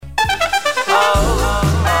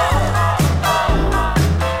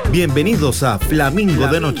Bienvenidos a Flamingo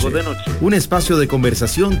de Noche, un espacio de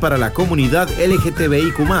conversación para la comunidad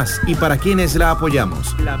LGTBIQ+, y para quienes la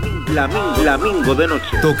apoyamos. Flamingo de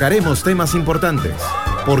Noche. Tocaremos temas importantes,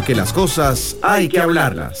 porque las cosas hay que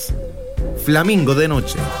hablarlas. Flamingo de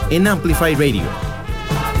Noche, en Amplify Radio.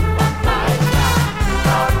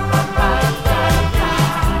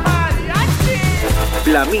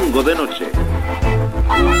 Flamingo de Noche.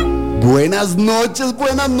 Buenas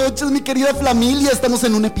noches, mi querida familia. Estamos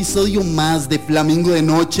en un episodio más de Flamingo de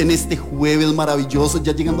Noche en este jueves maravilloso,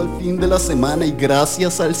 ya llegando al fin de la semana, y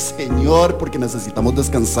gracias al Señor porque necesitamos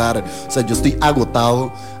descansar. O sea, yo estoy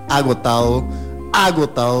agotado,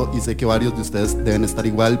 y sé que varios de ustedes deben estar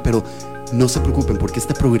igual, pero no se preocupen porque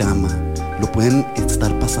este programa lo pueden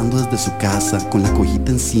estar pasando desde su casa con la cojita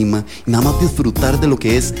encima y nada más disfrutar de lo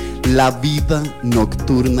que es la vida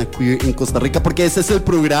nocturna queer en Costa Rica, porque ese es el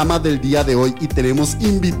programa del día de hoy y tenemos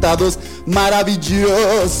invitados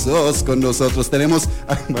maravillosos con nosotros. Tenemos,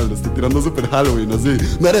 lo estoy tirando super Halloween así,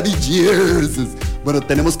 maravillosos. Bueno,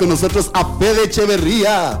 tenemos con nosotros a Fede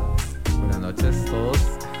Echeverría. Buenas noches a todos.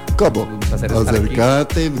 ¿Cómo? Un placer estar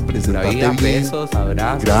Acércate, aquí. presentate vida, bien. Besos,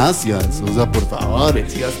 abrazos. Gracias, o sea, por favor.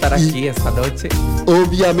 Quiero estar aquí esta noche.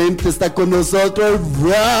 Obviamente está con nosotros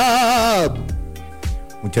Rob.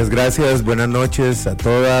 Muchas gracias, buenas noches a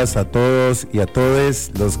todas, a todos y a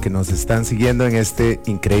todos los que nos están siguiendo en este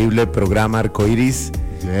increíble programa Arcoiris,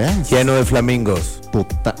 lleno de flamingos.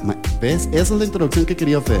 ¿Ves? Esa es la introducción que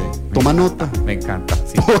quería Fede. Toma nota. Me encanta,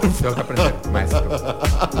 sí. Tengo que aprender, maestro.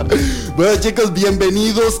 Bueno, chicos,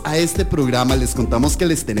 bienvenidos a este programa. Les contamos que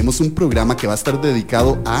les tenemos un programa que va a estar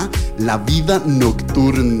dedicado a la vida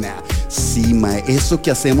nocturna. Sí, mae, eso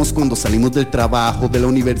que hacemos cuando salimos del trabajo, de la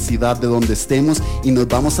universidad, de donde estemos, y nos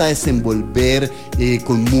vamos a desenvolver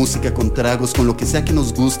con música, con tragos, con lo que sea que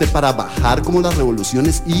nos guste, para bajar como las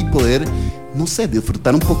revoluciones y poder, no sé,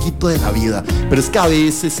 disfrutar un poquito de la vida. Pero es que a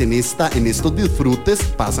veces en estos disfrutes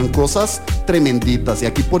pasan cosas tremenditas, y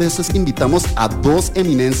aquí por eso es que invitamos a dos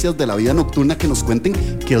eminencias de la vida nocturna que nos cuenten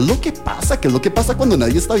qué es lo que pasa cuando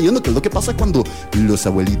nadie está viendo, qué es lo que pasa cuando los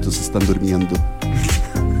abuelitos están durmiendo.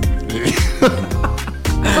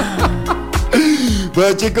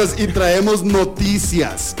 Bueno, chicos, y traemos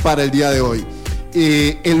noticias para el día de hoy.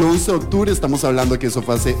 El 11 de octubre, estamos hablando que eso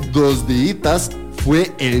fue hace 2 días,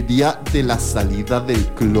 fue el día de la salida del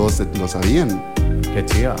closet. ¿Lo sabían? Qué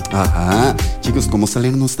chido. Ajá. Chicos, ¿cómo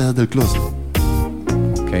salieron ustedes del closet?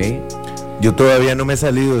 Ok. Yo todavía no me he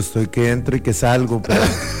salido, estoy que entro y que salgo, pero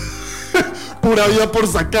Pura vida por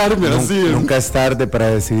sacarme, así. Nunca es tarde para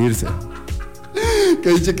decidirse. Que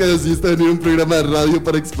dice que decidiste venir a un programa de radio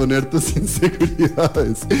para exponer tus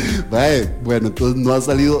inseguridades. Bueno, entonces no ha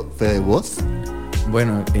salido. Fede, ¿vos?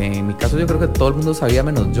 Bueno, en mi caso yo creo que todo el mundo sabía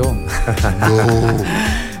menos yo. No.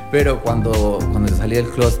 Pero cuando yo salí del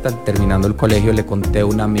closet, terminando el colegio, le conté a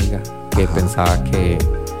una amiga que pensaba que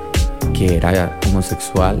era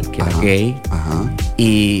homosexual, que era gay. Ajá.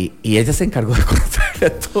 Y ella se encargó de contarle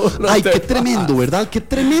a todos los Ay, demás. qué tremendo, ¿verdad? Qué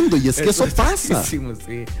tremendo. Y es que eso pasa. Sí.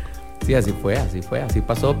 Sí, así fue, así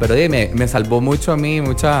pasó. Pero me salvó mucho a mí,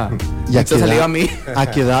 mucha saliva a mí. ¿A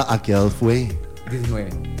qué edad fue? 19.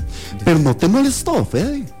 Pero no te molestó,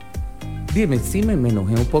 Fede. Dime, sí, me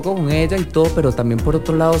enojé un poco con ella y todo, pero también por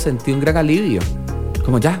otro lado sentí un gran alivio.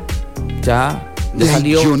 Como ya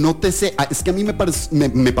salió. Yo no te sé, es que a mí me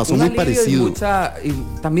pasó muy parecido. Y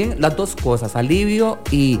también las dos cosas, alivio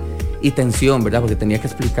y tensión, ¿verdad? Porque tenía que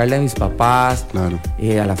explicarle a mis papás, claro,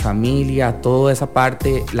 a la familia, toda esa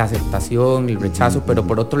parte, la aceptación, el rechazo, pero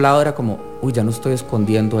por otro lado era como, uy, ya no estoy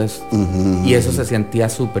escondiendo esto. Y eso se sentía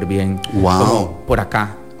súper bien. Wow. Como por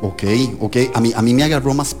acá. Ok. A mí me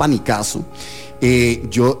agarró más panicazo.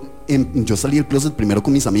 Yo salí del closet primero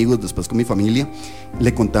con mis amigos, después con mi familia.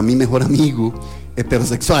 Le conté a mi mejor amigo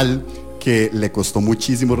heterosexual que le costó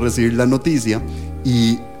muchísimo recibir la noticia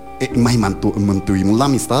y mantuvimos la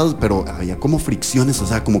amistad, pero había como fricciones, o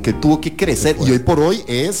sea, como que tuvo que crecer. Y hoy por hoy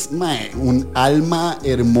es un alma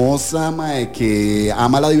hermosa, que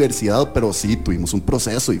ama la diversidad, pero sí, tuvimos un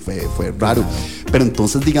proceso y fue raro. Pero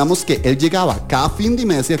entonces digamos que él llegaba cada fin de y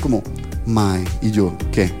me decía como, y yo,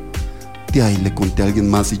 ¿qué? De ahí le conté a alguien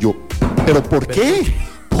más y yo, ¿pero por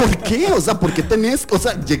qué? ¿Por qué? O sea, ¿por qué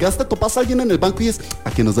llegaste, topas a alguien en el banco y es, ¿a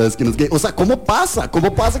que no sabes quién es gay? O sea, ¿cómo pasa?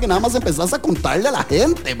 ¿Cómo pasa que nada más empezás a contarle a la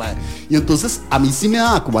gente, man? Y entonces a mí sí me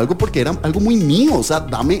daba como algo, porque era algo muy mío, o sea,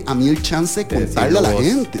 dame a mí el chance de contarle a la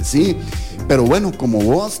gente, sí. Pero bueno, como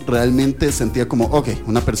vos, realmente sentía como, ok,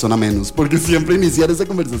 una persona menos, porque siempre iniciar esa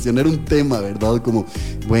conversación era un tema, ¿verdad? Como,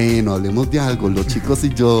 bueno, hablemos de algo, los chicos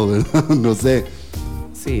y yo, ¿verdad? No sé.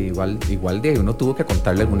 Sí, igual de uno tuvo que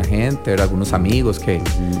contarle a alguna gente, a algunos amigos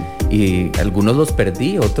y algunos los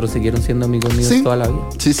perdí, otros siguieron siendo amigos míos toda la vida.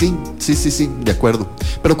 Sí, de acuerdo.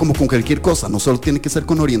 Pero como con cualquier cosa, no solo tiene que ser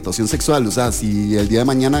con orientación sexual, o sea, si el día de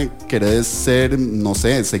mañana querés ser, no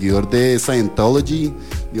sé, seguidor de Scientology,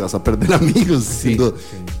 y vas a perder amigos. Sí,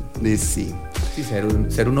 sí. Sí,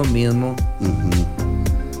 ser uno mismo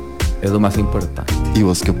es lo más importante. ¿Y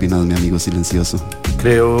vos qué opinas, mi amigo silencioso?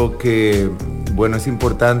 Creo que, bueno, es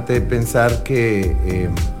importante pensar que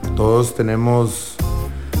todos tenemos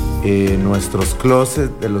nuestros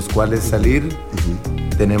closets de los cuales salir,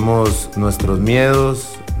 tenemos nuestros miedos,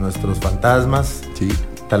 nuestros fantasmas. Sí.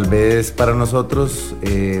 Tal vez para nosotros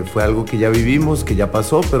fue algo que ya vivimos, que ya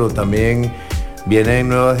pasó, pero también vienen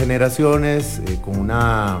nuevas generaciones con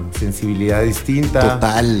una sensibilidad distinta,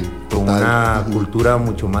 con una cultura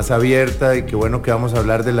mucho más abierta, y qué bueno que vamos a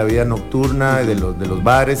hablar de la vida nocturna, de los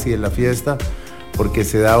bares y de la fiesta, porque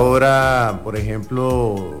se da ahora, por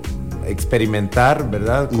ejemplo, experimentar,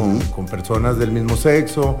 ¿verdad? Con personas del mismo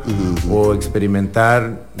sexo, o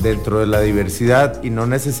experimentar dentro de la diversidad, y no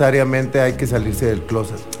necesariamente hay que salirse del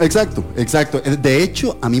closet. Exacto. De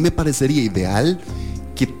hecho, a mí me parecería ideal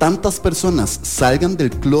que tantas personas salgan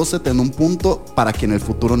del closet en un punto para que en el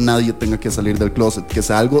futuro nadie tenga que salir del closet, que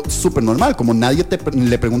sea algo súper normal, como nadie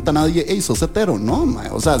le pregunta a nadie, hey, ¿sos hetero? No, mae.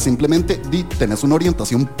 O sea, simplemente tenés una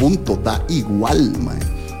orientación, punto, da igual, mae.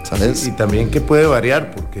 ¿Sabes? Y también que puede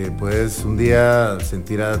variar, porque puedes un día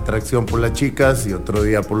sentir atracción por las chicas y otro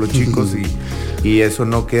día por los chicos, y eso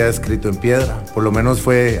no queda escrito en piedra. Por lo menos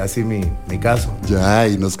fue así mi caso. Ya,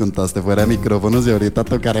 y nos contaste fuera de micrófonos, y ahorita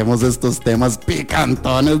tocaremos estos temas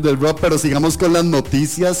picantones del rock, pero sigamos con las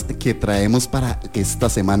noticias que traemos para esta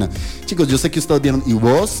semana. Chicos, yo sé que ustedes vieron, y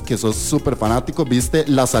vos, que sos súper fanático, ¿viste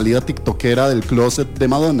la salida tiktokera del closet de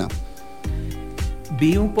Madonna?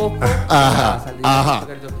 Vi un poco. Ajá.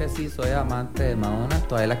 Yo que sí soy amante de Madonna,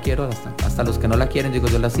 todavía la quiero, hasta los que no la quieren, digo,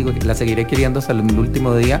 yo la seguiré queriendo hasta el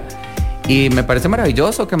último día. Y me parece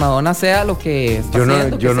maravilloso que Madonna sea lo que está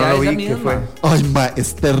haciendo. Yo no lo vi, ¿qué fue? Ay,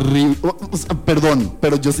 es terrible. O sea, perdón,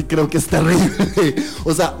 pero yo sí creo que es terrible.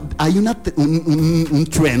 O sea, hay un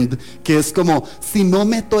trend que es como, si no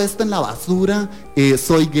meto esto en la basura,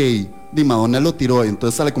 soy gay. Y Madonna lo tiró, y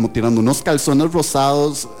entonces sale como tirando unos calzones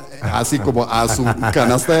rosados, así como a su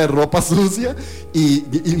canasta de ropa sucia, y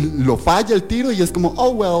lo falla el tiro, y es como, oh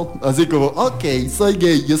well, así como, ok, soy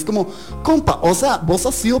gay. Y es como, compa, o sea, vos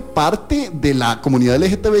has sido parte de la comunidad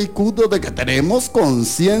LGTBIQ desde que tenemos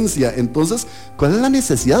conciencia. Entonces, ¿cuál es la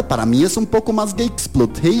necesidad? Para mí es un poco más gay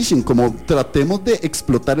exploitation, como tratemos de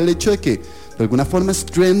explotar el hecho de que de alguna forma es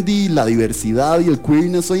trendy la diversidad y el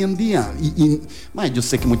queerness hoy en día. Yo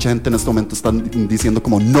sé que mucha gente en este momento está diciendo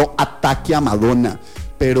como, no ataque a Madonna,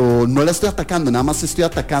 pero no la estoy atacando, nada más estoy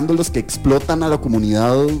atacando a los que explotan a la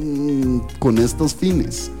comunidad con estos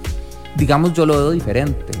fines. Digamos, yo lo veo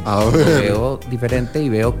diferente. Lo veo diferente, y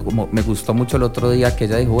veo como, me gustó mucho el otro día que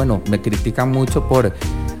ella dijo, bueno, me critican mucho por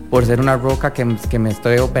ser una roca, que me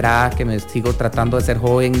estoy operada, que me sigo tratando de ser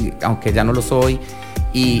joven, aunque ya no lo soy.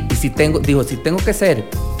 Y si tengo que ser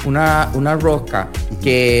una roca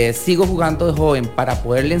que sigo jugando de joven para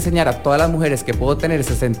poderle enseñar a todas las mujeres que puedo tener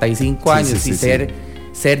 65 años y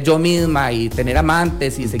ser yo misma y tener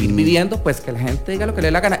amantes y seguir viviendo, pues que la gente diga lo que le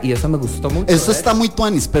dé la gana. Y eso me gustó mucho. Eso está muy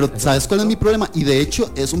tuanis, pero ¿sabes cuál es mi problema? Y de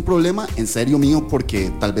hecho es un problema en serio mío,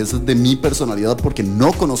 porque tal vez es de mi personalidad, porque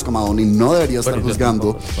no conozco a Madonna y no debería estar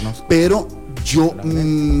juzgando, pero yo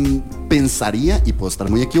pensaría, y puedo estar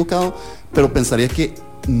muy equivocado, pero pensaría que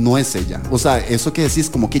no es ella. O sea, eso que decís,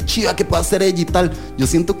 como que chiva que pueda ser ella y tal, yo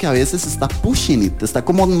siento que a veces está pushing it, está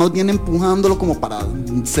como más bien empujándolo como para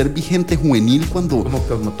ser vigente juvenil, cuando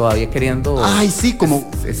como todavía queriendo como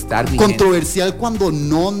estar vigente. Controversial, cuando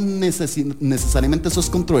no necesariamente eso es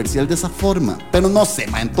controversial de esa forma. Pero no sé,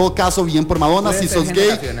 en todo caso, bien por Madonna. Si sos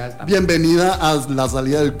gay, bienvenida a la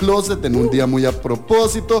salida del closet en un día muy a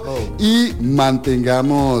propósito. Y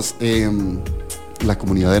mantengamos la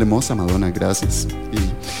comunidad hermosa, Madonna, gracias.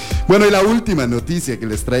 Bueno, y la última noticia que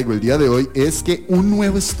les traigo el día de hoy es que un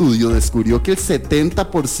nuevo estudio descubrió que el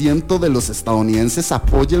 70% de los estadounidenses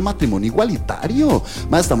apoya el matrimonio igualitario.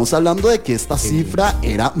 Estamos hablando de que esta cifra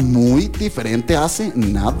era muy diferente hace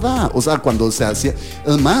nada. O sea, cuando se hacía,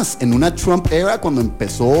 es más, en una Trump era, cuando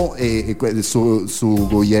empezó su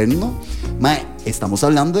gobierno, estamos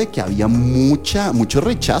hablando de que había mucho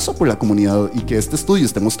rechazo por la comunidad, y que este estudio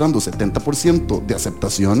esté mostrando 70% de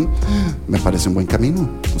aceptación, me parece un buen camino.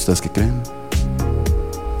 ¿Ustedes qué creen?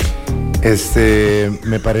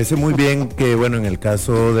 Me parece muy bien que, bueno, en el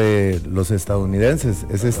caso de los estadounidenses,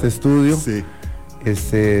 es este estudio,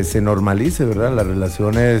 se normalice, ¿verdad? Las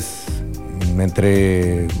relaciones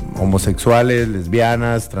entre homosexuales,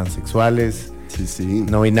 lesbianas, transexuales,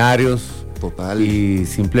 no binarios. Total. Y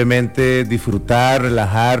simplemente disfrutar,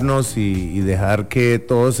 relajarnos y dejar que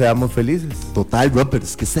todos seamos felices. Total, bro, pero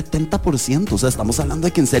es que 70%, o sea, estamos hablando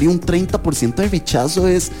de que en serio un 30% de rechazo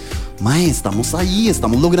es, mae, estamos ahí,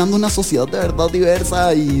 estamos logrando una sociedad de verdad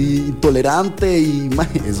diversa y tolerante y, mae,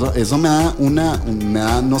 eso me da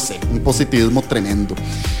no sé, un positivismo tremendo.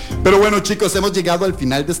 Pero bueno, chicos, hemos llegado al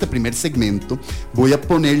final de este primer segmento. Voy a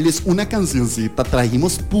ponerles una cancioncita.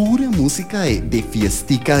 Trajimos pura música de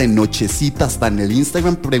fiestica, de nochecita. Hasta en el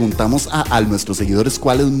Instagram preguntamos a nuestros seguidores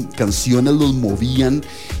cuáles canciones los movían.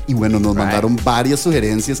 Y bueno, nos mandaron varias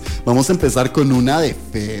sugerencias. Vamos a empezar con una de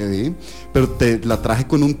Fede, pero te la traje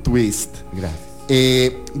con un twist.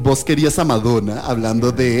 Gracias. Vos querías a Madonna,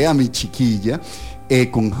 hablando de A Mi Chiquilla,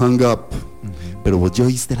 con Hung Up. Pero vos ya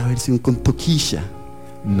oíste la versión con Tokisha.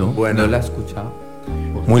 No, bueno, no la he escuchado.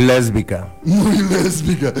 Muy lésbica. Muy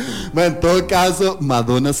lésbica. Bueno, en todo caso,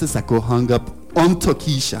 Madonna se sacó Hung Up on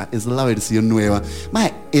Tokisha. Esa es la versión nueva.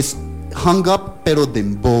 Mae, es Hung Up, pero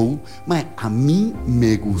dembow. Mae, a mí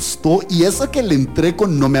me gustó. Y eso que le entré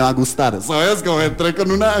con no me va a gustar. ¿Sabes? Como entré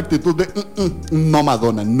con una actitud de no,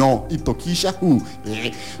 Madonna, no. Y Tokisha,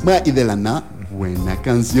 mae, y de la nada, buena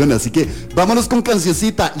canción. Así que vámonos con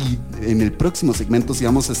cancioncita. Y en el próximo segmento sí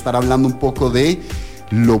vamos a estar hablando un poco de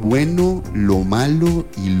lo bueno, lo malo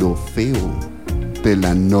y lo feo de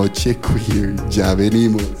la noche queer. Ya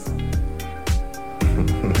venimos.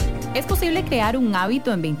 ¿Es posible crear un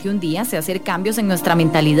hábito en 21 días y hacer cambios en nuestra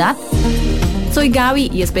mentalidad? Soy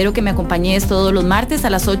Gaby y espero que me acompañes todos los martes a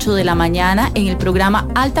las 8 de la mañana en el programa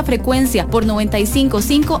Alta Frecuencia por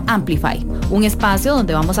 95.5 Amplify. Un espacio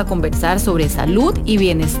donde vamos a conversar sobre salud y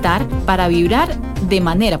bienestar para vibrar de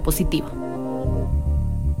manera positiva.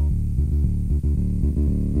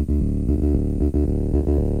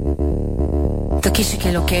 Tokisha,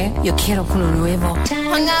 que lo que yo quiero con lo nuevo. El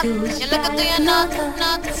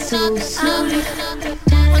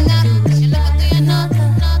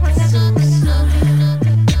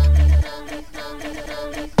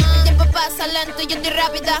tiempo pasa lento y yo estoy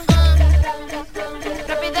rápida.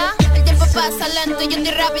 El tiempo pasa lento y yo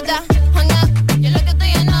estoy rápida. Yo lo que estoy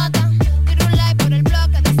en nota. Estoy rulay por el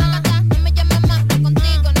bloque de Zangata. No me llames más, que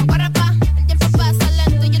contigo no voy a rapar. El tiempo pasa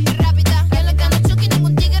lento y yo estoy rápida. Yo lo que ando chuki,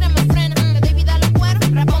 ningún tigre me frena. Le doy vida a los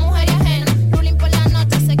cueros, rapo mujer y ajena. Ruling por la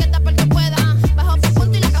noche, sé que está porque pueda. Bajo por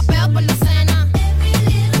punto y la capeo por la cena.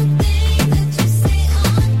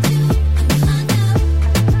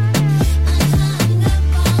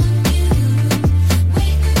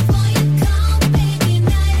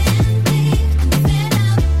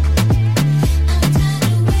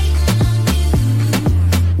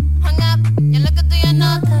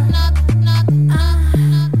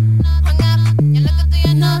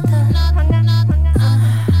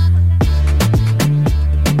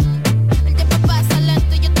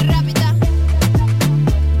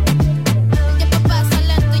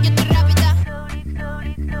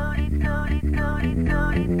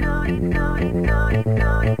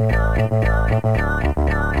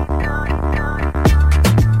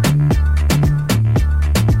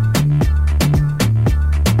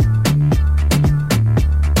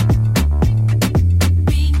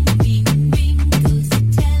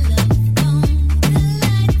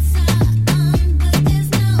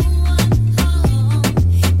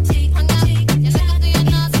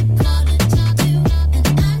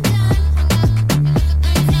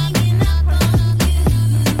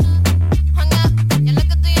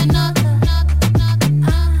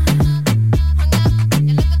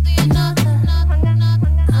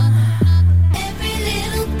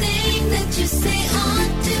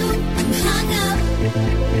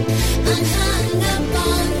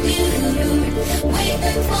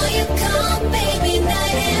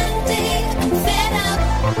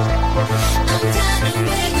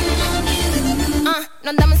 No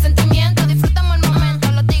andamos en sentimiento, disfrutamos el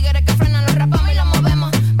momento. Los tigres que frenan los rapamos y los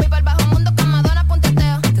movemos. Voy para el bajo mundo con Madonna,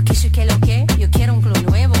 punteteo. Tokisha, que lo que yo quiero un glow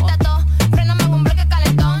nuevo. Tato, fréname un bloque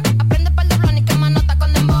calentón. Aprende par de blon y quema nota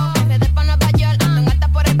con dembow. RD pa' Nueva York, ando en alta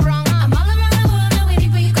por el Bronx. I'm all around the world, no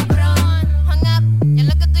waiting for you, cabrón. Hang up, yo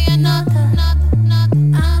lo que estoy en nota. Hang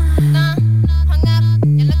up,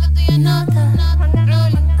 yo lo que estoy en nota.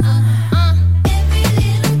 Roll, Every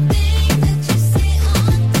little thing that you say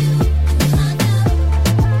or do, hang up.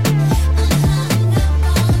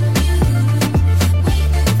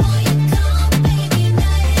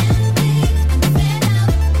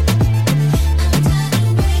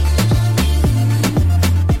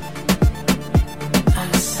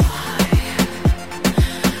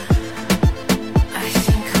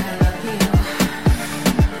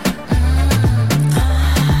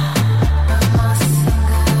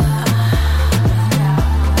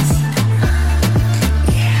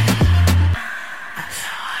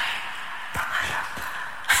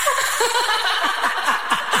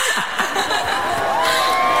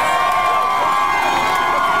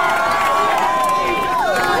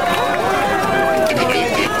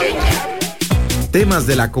 Temas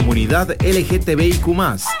de la comunidad LGTBIQ+.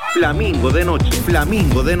 Flamingo de noche.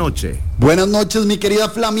 Flamingo de noche. Buenas noches, mi querida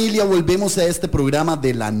familia. Volvemos a este programa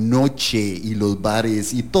de la noche y los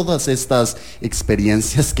bares y todas estas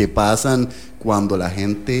experiencias que pasan cuando la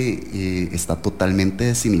gente está totalmente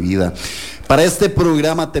desinhibida. Para este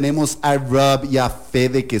programa tenemos a Rob y a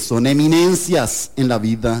Fede, que son eminencias en la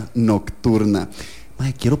vida nocturna.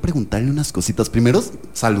 Ay, quiero preguntarle unas cositas. Primero,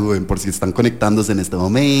 saluden por si están conectándose en este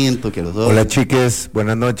momento. Hola, chiques,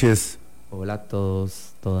 buenas noches. Hola a todos,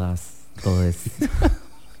 todas, todes.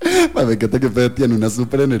 Me encanta que Fede tiene una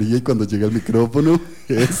súper energía y cuando llega el micrófono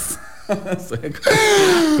es...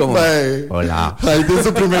 ¿Cómo? Hola. Ay, de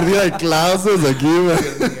su primer día de clases aquí,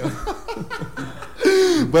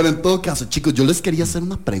 Bueno, en todo caso, chicos, yo les quería hacer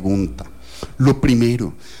una pregunta. Lo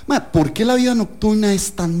primero, ¿por qué la vida nocturna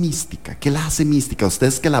es tan mística? ¿Qué la hace mística?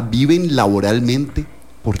 Ustedes que la viven laboralmente,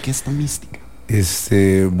 ¿por qué es tan mística?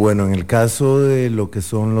 Bueno, en el caso de lo que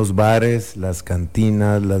son los bares, las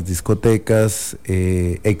cantinas, las discotecas,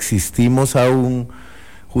 existimos aún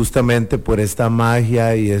justamente por esta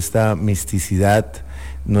magia y esta misticidad.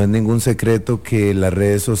 No es ningún secreto que las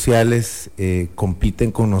redes sociales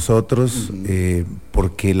compiten con nosotros,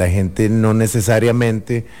 porque la gente no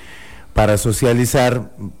necesariamente para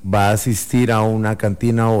socializar va a asistir a una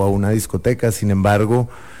cantina o a una discoteca. Sin embargo,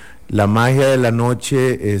 la magia de la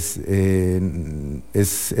noche es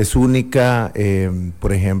única.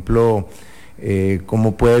 Por ejemplo,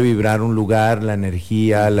 cómo puede vibrar un lugar, la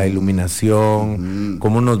energía, la iluminación,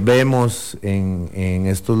 cómo nos vemos en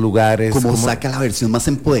estos lugares, cómo saca la versión más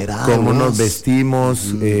empoderada, cómo nos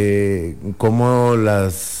vestimos, cómo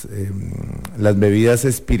las bebidas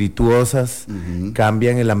espirituosas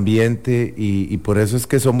cambian el ambiente, y por eso es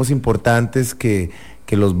que somos importantes que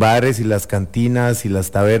los bares y las cantinas y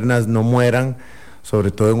las tabernas no mueran,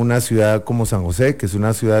 sobre todo en una ciudad como San José, que es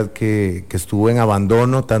una ciudad que estuvo en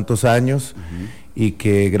abandono tantos años, y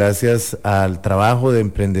que gracias al trabajo de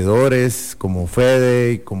emprendedores como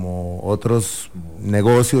Fede y como otros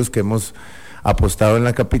negocios que hemos apostado en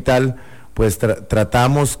la capital, pues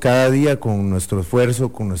tratamos cada día con nuestro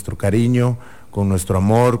esfuerzo, con nuestro cariño, con nuestro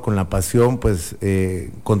amor, con la pasión, pues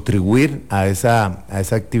contribuir a esa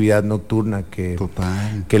actividad nocturna que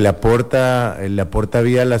le aporta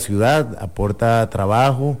vida a la ciudad, aporta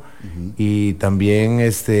trabajo, y también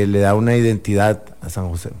le da una identidad a San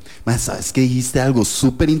José. Sabes que dijiste algo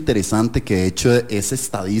súper interesante, que de hecho es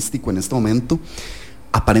estadístico en este momento.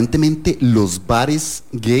 Aparentemente los bares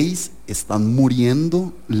gays están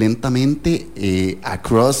muriendo lentamente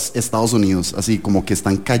across Estados Unidos, así como que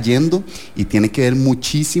están cayendo, y tiene que ver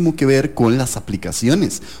muchísimo que ver con las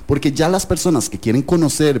aplicaciones, porque ya las personas que quieren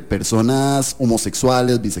conocer personas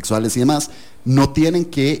homosexuales, bisexuales y demás, no tienen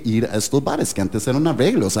que ir a estos bares, que antes era una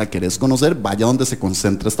regla, o sea, querés conocer, vaya donde se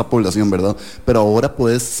concentra esta población, ¿verdad? Pero ahora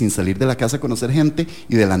puedes, sin salir de la casa, conocer gente,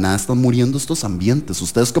 y de la nada están muriendo estos ambientes.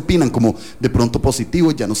 ¿Ustedes qué opinan? Como de pronto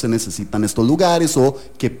positivo, ya no se necesitan estos lugares, o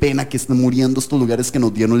qué pena que estén muriendo estos lugares que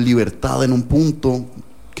nos dieron libertad en un punto.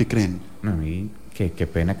 ¿Qué creen? A mí, qué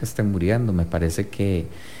pena que estén muriendo. Me parece que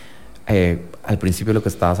al principio lo que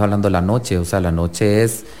estabas hablando, la noche, o sea, la noche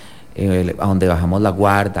es a donde bajamos la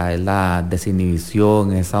guardia, es la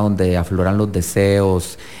desinhibición, es a donde afloran los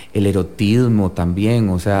deseos, el erotismo también,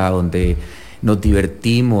 o sea, donde nos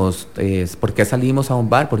divertimos. ¿Por qué salimos a un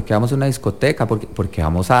bar? ¿Por qué vamos a una discoteca? Porque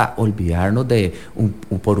vamos a olvidarnos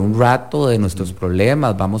por un rato de nuestros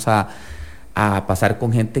problemas, vamos a pasar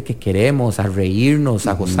con gente que queremos, a reírnos,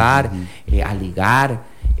 a gozar, a ligar.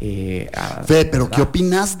 Fede, pero ¿qué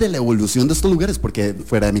opinas de la evolución de estos lugares? Porque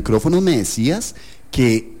fuera de micrófono me decías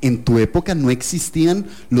que en tu época no existían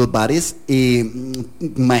los bares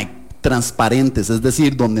transparentes, es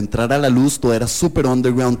decir, donde entrara la luz, todo era súper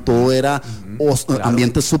underground, todo era claro,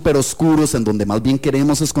 ambientes súper oscuros, en donde más bien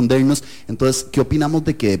queremos escondernos. Entonces, ¿qué opinamos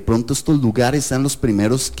de que de pronto estos lugares sean los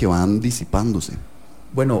primeros que van disipándose?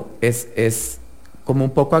 Bueno, es como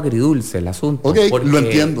un poco agridulce el asunto. Ok, lo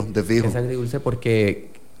entiendo, de fijo. Es agridulce porque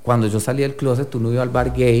cuando yo salí del closet, uno iba al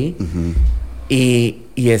bar gay,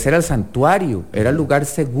 y ese era el santuario, era el lugar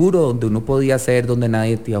seguro donde uno podía ser, donde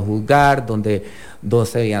nadie te iba a juzgar, donde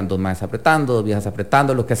se veían dos maes apretando, dos viejas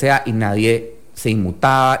apretando, lo que sea, y nadie se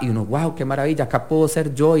inmutaba, y uno, wow, qué maravilla, acá puedo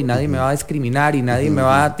ser yo, y nadie me va a discriminar, y nadie me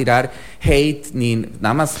va a tirar hate, ni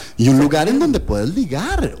nada más. Y un lugar en donde puedes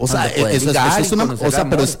ligar, o sea, eso es una, o sea,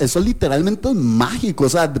 pero eso literalmente es mágico, o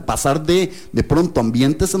sea, de pasar de pronto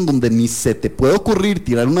ambientes en donde ni se te puede ocurrir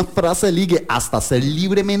tirar una frase de ligue, hasta ser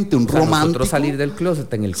libremente un romántico. Nosotros salir del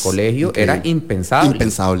closet en el colegio era impensable.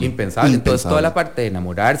 Entonces toda la parte de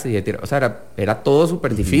enamorarse y de tirar, o sea, era todo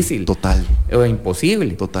súper difícil. Total. O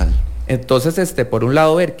imposible. Total. Entonces, por un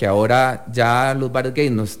lado, ver que ahora ya los bares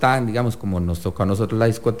gays no están, digamos, como nos tocó a nosotros la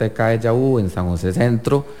discoteca de Yahoo en San José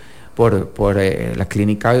Centro, por la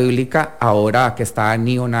clínica bíblica, ahora que está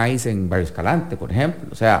Neon Ice en Barrio Escalante, por ejemplo.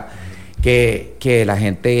 O sea, que la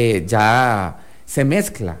gente ya se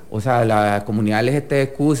mezcla, o sea, la comunidad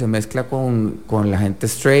LGTBQ se mezcla con la gente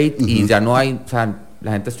straight, y ya no hay, o sea,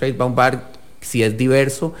 la gente straight va a un bar si es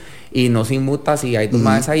diverso y no se inmuta si hay dos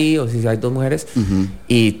madres ahí o si hay dos mujeres,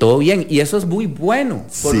 y todo bien, y eso es muy bueno.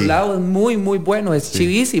 Por un lado es muy muy bueno, es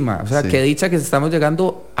chivísima, o sea, qué dicha que estamos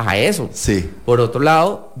llegando a eso. Por otro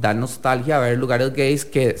lado, da nostalgia ver lugares gays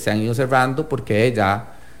que se han ido cerrando porque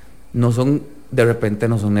ya no son, de repente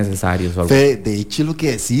no son necesarios. De hecho, lo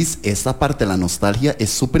que decís, esta parte de la nostalgia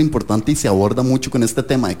es súper importante y se aborda mucho con este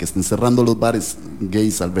tema de que estén cerrando los bares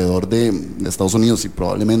gays alrededor de Estados Unidos y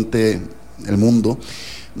probablemente el mundo,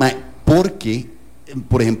 porque,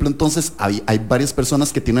 por ejemplo, entonces hay varias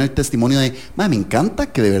personas que tienen el testimonio de, me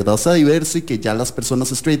encanta que de verdad sea diverso y que ya las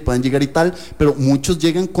personas straight puedan llegar y tal, pero muchos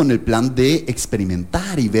llegan con el plan de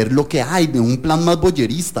experimentar y ver lo que hay, de un plan más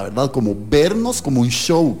voyerista, ¿verdad? Como vernos como un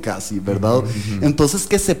show casi, ¿verdad? Entonces,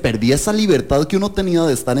 que se perdía esa libertad que uno tenía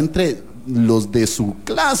de estar entre los de su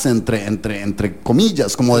clase, entre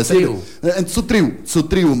comillas, como de ser su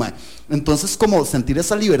tribu, mae. Entonces, como sentir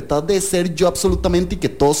esa libertad de ser yo absolutamente y que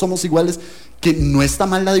todos somos iguales, que no está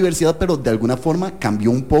mal la diversidad, pero de alguna forma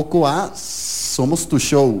cambió un poco a somos tu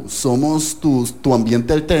show, somos tu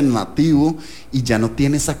ambiente alternativo, y ya no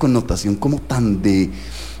tiene esa connotación como tan de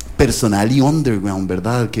personal y underground,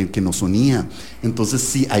 ¿verdad? Que nos unía. Entonces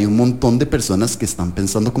sí, hay un montón de personas que están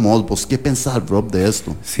pensando como vos. ¿Qué pensás, Rob, de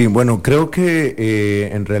esto? Sí, bueno, creo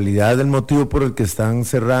que en realidad el motivo por el que están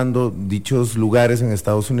cerrando dichos lugares en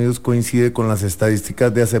Estados Unidos coincide con las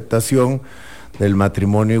estadísticas de aceptación del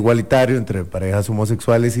matrimonio igualitario entre parejas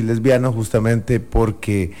homosexuales y lesbianas, justamente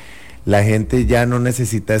porque la gente ya no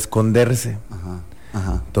necesita esconderse.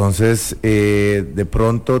 Entonces, de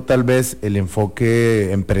pronto tal vez el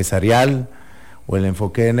enfoque empresarial o el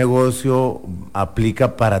enfoque de negocio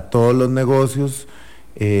aplica para todos los negocios,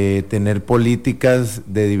 tener políticas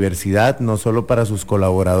de diversidad, no solo para sus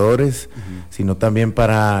colaboradores, sino también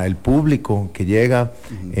para el público que llega,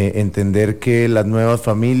 entender que las nuevas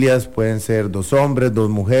familias pueden ser 2 hombres, 2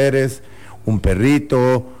 mujeres, un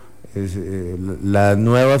perrito. Las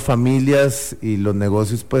nuevas familias y los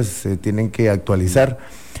negocios pues se tienen que actualizar.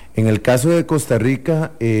 En el caso de Costa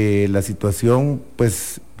Rica, la situación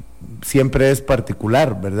pues siempre es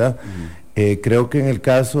particular, ¿verdad? Creo que en el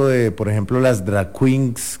caso de, por ejemplo, las drag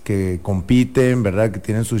queens que compiten, ¿verdad?, que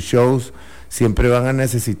tienen sus shows, siempre van a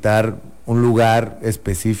necesitar un lugar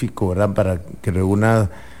específico, ¿verdad?, para que reúna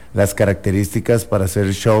las características para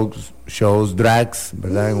hacer shows drags,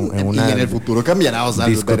 ¿verdad? En una y en el futuro cambiará, o sea,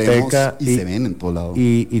 discoteca, y se ven en todo lado.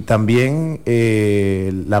 Y también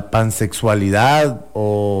la pansexualidad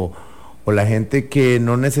o la gente que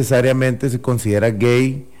no necesariamente se considera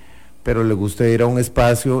gay, pero le gusta ir a un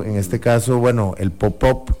espacio, en este caso, bueno, el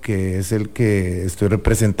pop-up, que es el que estoy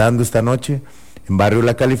representando esta noche, en Barrio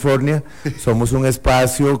La California, somos un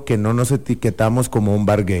espacio que no nos etiquetamos como un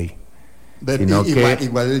bar gay.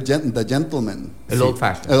 Igual el The Gentleman. El Old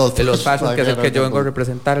Fashion. El Old Fashion, que es el que yo vengo a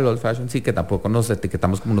representar, el Old Fashion, sí, que tampoco nos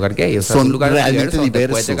etiquetamos como un lugar gay. O sea, son un lugar realmente diverso, donde puede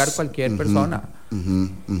diversos. llegar cualquier persona.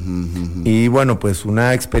 Y bueno, pues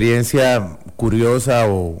una experiencia curiosa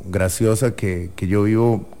o graciosa que yo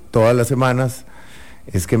vivo todas las semanas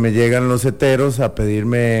es que me llegan los heteros a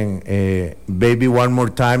pedirme Baby One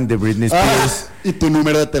More Time de Britney Spears. Y tu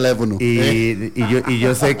número de teléfono. Y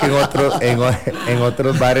yo sé que en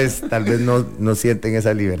otros bares tal vez no sienten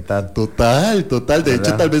esa libertad. Total. De ¿verdad?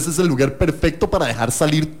 hecho, tal vez es el lugar perfecto para dejar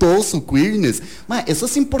salir todo su queerness. Eso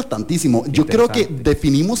es importantísimo. Yo creo que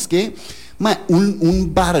definimos que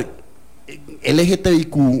un bar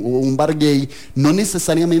LGTBIQ o un bar gay no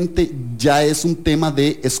necesariamente ya es un tema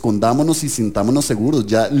de escondámonos y sintámonos seguros,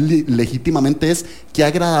 ya legítimamente es qué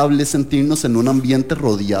agradable sentirnos en un ambiente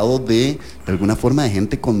rodeado de alguna forma de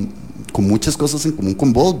gente con muchas cosas en común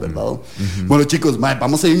con vos, ¿verdad? Bueno, chicos,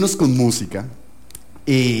 vamos a irnos con música.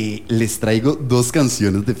 Les traigo 2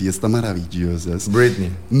 canciones de fiesta maravillosas.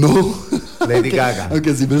 Britney. No. Lady Gaga.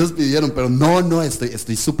 Aunque sí me los pidieron, pero no,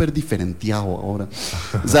 estoy súper diferenciado ahora.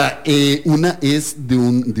 O sea, una es de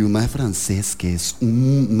un mae francés que es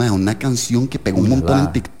una canción que pegó un montón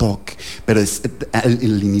en TikTok, pero es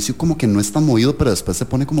el inicio como que no es tan movido, pero después se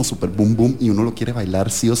pone como súper boom boom y uno lo quiere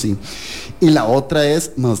bailar sí o sí. Y la otra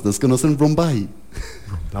es, ¿ustedes conocen Rombay?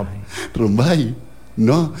 No. Rombay.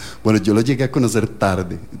 No, bueno, yo lo llegué a conocer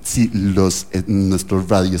tarde. Si nuestros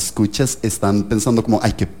radioescuchas están pensando como,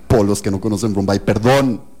 ay, qué polos que no conocen Bombay,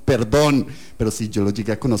 perdón, pero sí, yo lo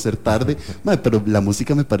llegué a conocer tarde. Pero la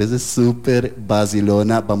música me parece súper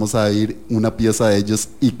vacilona. Vamos a oír una pieza de ellos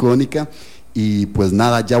icónica. Y pues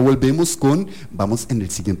nada, ya vamos en el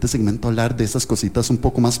siguiente segmento a hablar de esas cositas un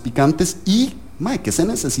poco más picantes y, ¿qué se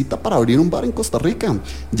necesita para abrir un bar en Costa Rica?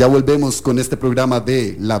 Ya volvemos con este programa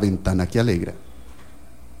de La Ventana que Alegra.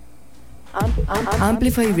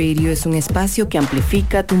 Amplify Radio es un espacio que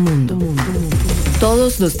amplifica tu mundo.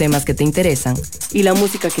 Todos los temas que te interesan y la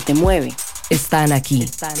música que te mueve están aquí.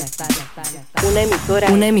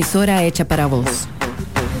 Una emisora hecha para vos.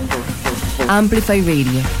 Amplify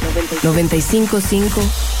Radio 95.5,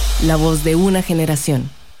 la voz de una generación.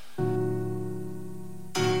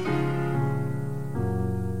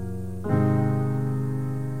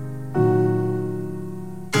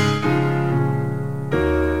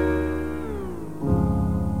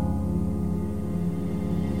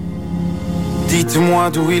 Dites-moi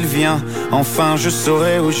d'où il vient, enfin je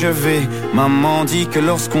saurai où je vais. Maman dit que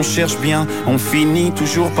lorsqu'on cherche bien, on finit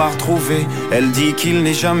toujours par trouver. Elle dit qu'il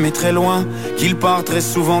n'est jamais très loin, qu'il part très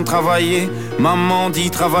souvent travailler. Maman dit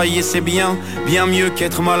travailler c'est bien, bien mieux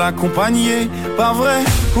qu'être mal accompagné. Pas vrai,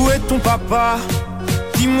 où est ton papa?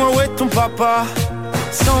 Dis-moi où est ton papa?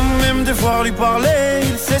 Sans même devoir lui parler,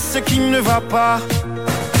 il sait ce qui ne va pas.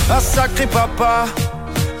 Ah sacré papa,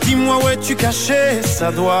 dis-moi où es-tu caché?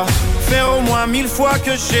 Ça doit faire au moins 1000 fois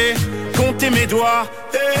que j'ai compté mes doigts.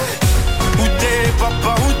 Hey. Où t'es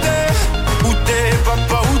papa, où t'es? Où t'es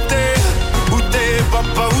papa, où t'es? Où t'es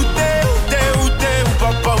papa, où t'es? Où t'es, où t'es, où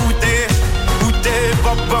papa, où t'es? Où t'es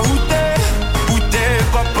papa, où t'es? Où t'es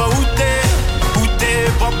papa, où t'es? Où t'es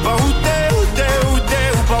papa, où t'es? Où t'es, où t'es,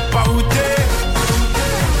 où papa, où t'es?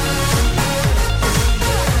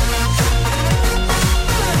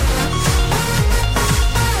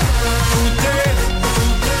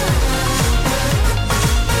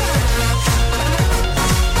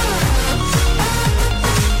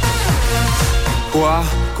 Quoi,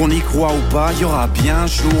 qu'on y croit ou pas, y aura bien un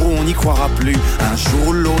jour où on n'y croira plus. Un jour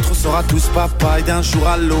où l'autre on sera tous papa et d'un jour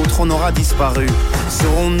à l'autre on aura disparu.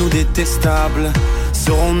 Serons-nous détestables?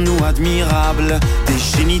 Serons-nous admirables? Des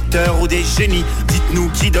géniteurs ou des génies? Dites-nous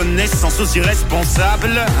qui donne naissance aux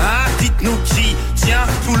irresponsables. Hein? Dites-nous qui? Tiens,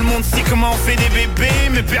 tout le monde sait comment on fait des bébés,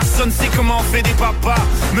 mais personne sait comment on fait des papas.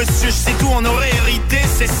 Monsieur, je sais tout, on aurait hérité,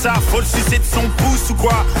 c'est ça. Faut le sucer de son pouce ou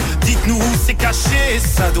quoi? Dites-nous où c'est caché,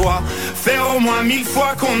 ça doit faire au moins 1000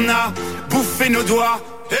 fois qu'on a bouffé nos doigts.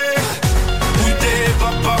 Hey. Où t'es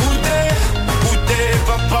papa, où t'es? Où t'es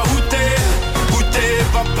papa, où t'es? Où t'es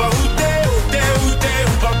papa, où t'es? Où t'es, où t'es,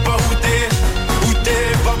 où papa, où t'es? Où t'es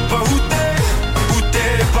papa, où t'es? Où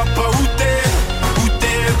t'es papa, où t'es? Où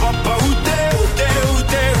t'es papa, où t'es? Où t'es, où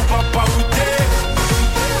t'es, où papa, où t'es?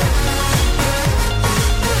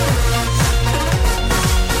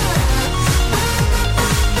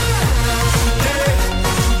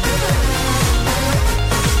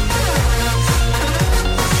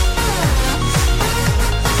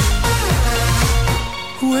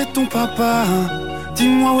 Où est ton papa?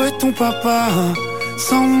 Dis-moi où est ton papa?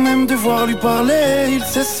 Sans même devoir lui parler, il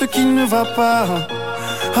sait ce qui ne va pas.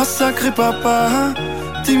 Ah sacré papa,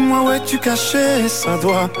 dis-moi où es-tu caché? Ça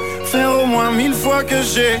doit faire au moins 1000 fois que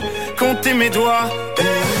j'ai compté mes doigts. Hey.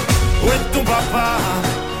 Où est ton papa?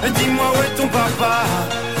 Dis-moi où est ton papa?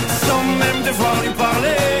 Sans même devoir lui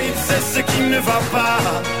parler, il sait ce qui ne va pas.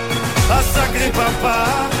 Ah sacré papa,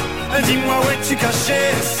 dis-moi où es-tu caché?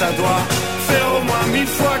 Ça doit faire au moins 1000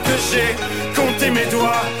 fois que j'ai compté mes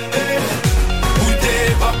doigts. Hey. Où t'es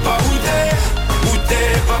papa, où t'es? Où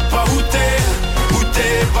t'es papa, où t'es? Où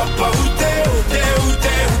t'es papa, où t'es? Où t'es, où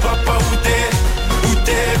t'es, où papa, où t'es? Où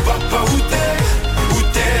t'es papa, où t'es? Où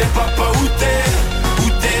t'es papa, où t'es? Où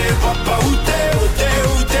t'es papa, où t'es? Où t'es,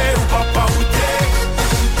 où t'es, où papa, où t'es?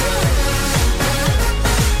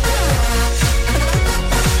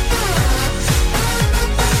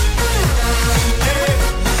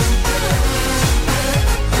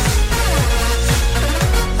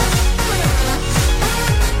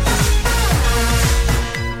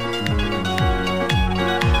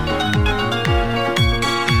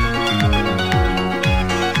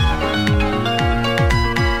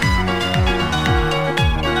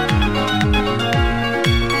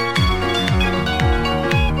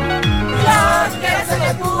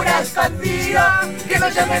 Que nos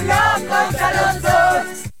llamen locos a los dos.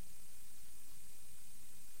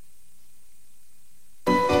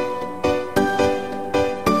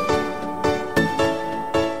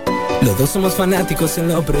 Lodo somos fanáticos en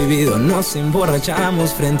lo prohibido, nos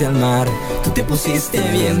emborrachamos frente al mar. Tú te pusiste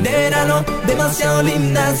bien de verano, demasiado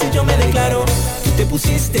linda si yo me declaro. Tú te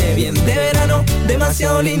pusiste bien de verano,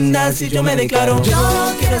 demasiado linda si yo me declaro.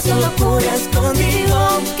 Yo quiero hacer locuras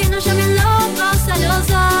contigo, que nos llamen locos a los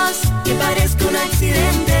dos, que parezca un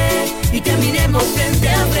accidente y terminemos frente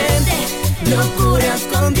a frente. Locuras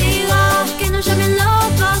contigo, que nos llamen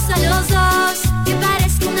locos a los dos, que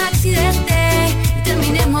parezca un accidente y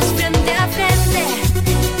terminemos frente a frente.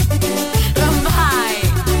 Rombay,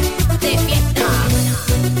 de fiesta.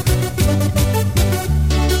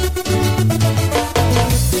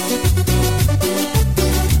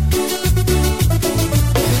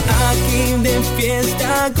 Aquí de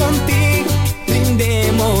fiesta contigo,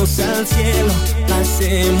 brindemos al cielo,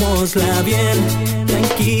 pasémosla bien,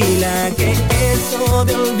 tranquila, que eso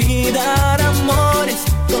de olvidar amores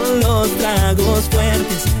con los tragos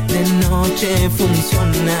fuertes de noche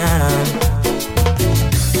funciona.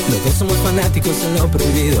 Los dos somos fanáticos en lo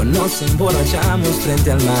prohibido, nos emborrachamos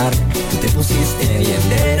frente al mar. Tú te pusiste bien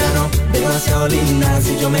de verano, demasiado linda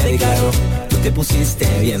si yo me declaro. Tú te pusiste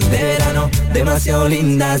bien de verano, demasiado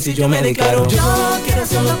linda si yo me declaro. Yo quiero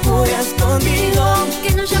hacer locuras contigo,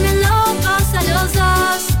 que nos llamen locos a los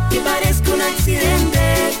dos, que parezca un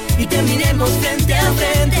accidente y terminemos frente a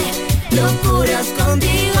frente. Locuras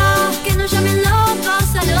contigo, que nos llamen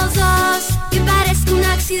locos a los dos, que parezca un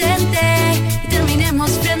accidente y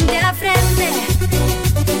terminemos frente a frente.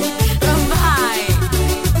 Rombay,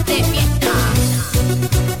 de fiesta.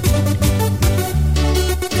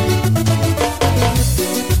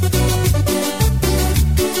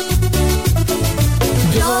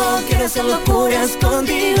 yo quiero hacer locuras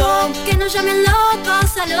contigo, que nos llamen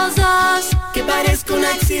locos a los dos, que parezca un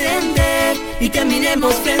accidente y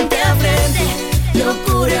terminemos frente a frente.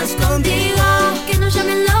 Locuras contigo, que nos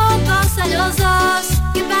llamen locos a los dos,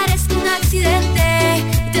 que parezca un accidente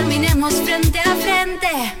y terminemos frente a frente.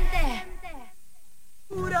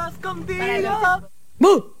 Locuras contigo.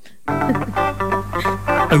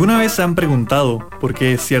 ¿Alguna vez se han preguntado por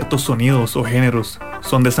qué ciertos sonidos o géneros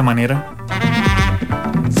son de esa manera?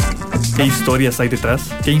 ¿Qué historias hay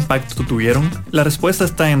detrás? ¿Qué impacto tuvieron? La respuesta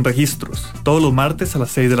está en Registros, todos los martes a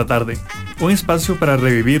las 6 de la tarde. Un espacio para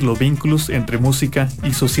revivir los vínculos entre música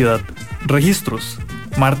y sociedad. Registros,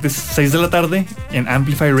 martes 6 de la tarde en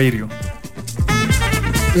Amplify Radio.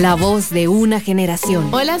 La voz de una generación.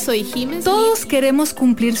 Hola, soy Jiménez. Todos queremos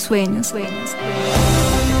cumplir sueños.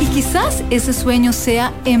 Y quizás ese sueño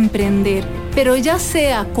sea emprender, pero ya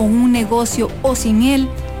sea con un negocio o sin él,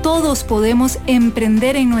 todos podemos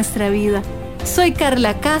emprender en nuestra vida. Soy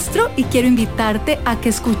Carla Castro y quiero invitarte a que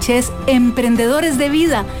escuches Emprendedores de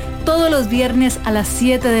Vida todos los viernes a las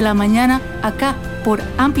 7 de la mañana acá por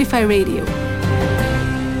Amplify Radio.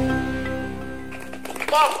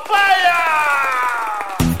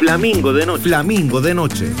 Flamingo de noche. Flamingo de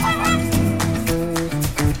noche.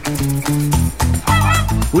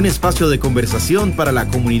 Un espacio de conversación para la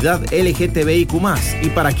comunidad LGTBIQ+, y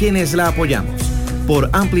para quienes la apoyamos. Por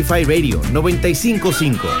Amplify Radio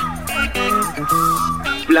 95.5.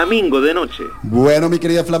 Flamingo de noche. Bueno, mi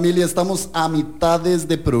querida familia, estamos a mitades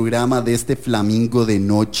de programa de este Flamingo de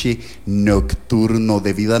noche nocturno,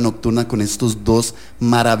 de Vida Nocturna, con estos dos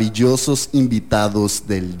maravillosos invitados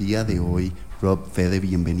del día de hoy. Rob, Fede,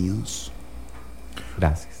 bienvenidos.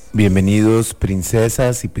 Gracias. Bienvenidos,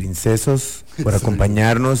 princesas y princesos, por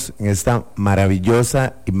acompañarnos en esta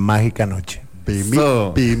maravillosa y mágica noche.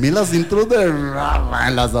 Pime las intros de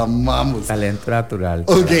Rama, las amamos. Talento natural.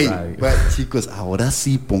 Ok, bueno, chicos, ahora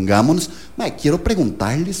sí, pongámonos. Quiero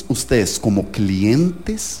preguntarles, ustedes como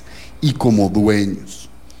clientes y como dueños,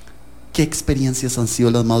 ¿qué experiencias han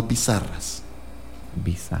sido las más bizarras?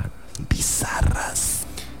 Bizarras.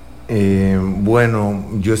 Bueno,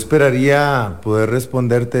 yo esperaría poder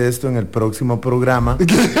responderte esto en el próximo programa.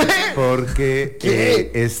 Porque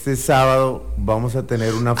este sábado vamos a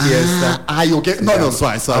tener una fiesta. Ok. No,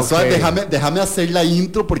 suave. Déjame hacer la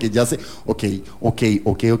intro porque ya sé. Ok.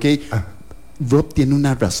 Rob tiene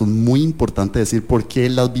una razón muy importante de decir por qué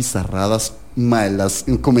las bizarradas las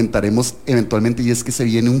comentaremos eventualmente, y es que se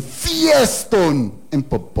viene un fiestón en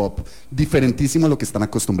Pop. Diferentísimo a lo que están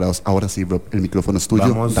acostumbrados. Ahora sí, Rob, el micrófono es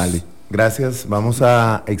tuyo. Dale. Gracias. Vamos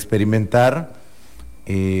a experimentar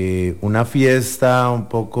una fiesta un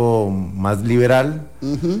poco más liberal.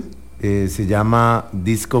 Se llama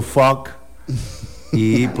Disco Funk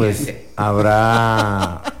y pues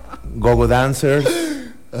habrá go-go dancers.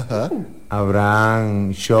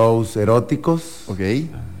 Habrán shows eróticos.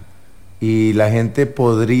 Y la gente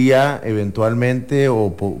podría eventualmente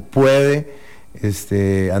o puede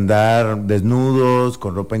andar desnudos,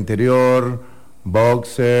 con ropa interior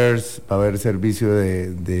boxers, va a haber servicio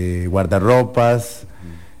de guardarropas.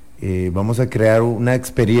 Vamos a crear una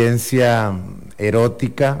experiencia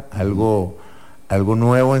erótica, algo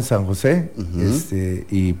nuevo en San José,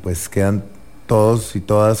 y pues quedan todos y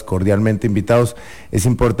todas cordialmente invitados. Es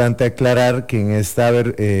importante aclarar que en esta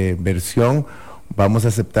versión vamos a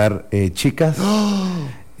aceptar chicas.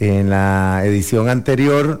 En la edición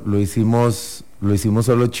anterior lo hicimos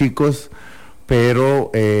solo chicos,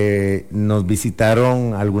 pero nos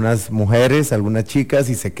visitaron algunas mujeres, algunas chicas,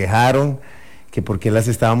 y se quejaron que por qué las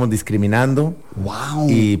estábamos discriminando. ¡Wow!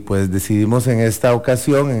 Y pues decidimos en esta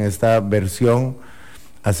ocasión, en esta versión,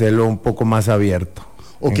 hacerlo un poco más abierto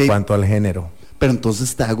en cuanto al género. Pero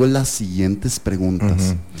entonces te hago las siguientes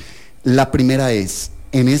preguntas. La primera es,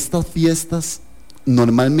 en estas fiestas,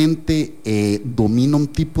 ¿normalmente domina un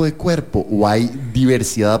tipo de cuerpo o hay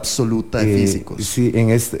diversidad absoluta de físicos? Sí,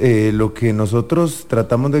 lo que nosotros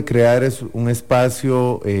tratamos de crear es un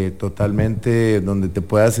espacio totalmente donde te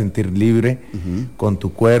puedas sentir libre con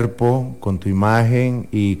tu cuerpo, con tu imagen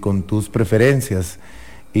y con tus preferencias.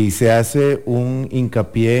 Y se hace un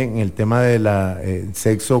hincapié en el tema de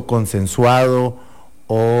sexo consensuado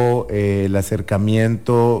o el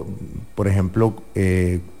acercamiento, por ejemplo,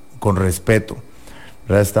 con respeto.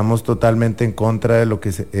 ¿Verdad? Estamos totalmente en contra de lo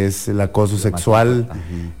que es el acoso sexual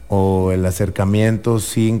o el acercamiento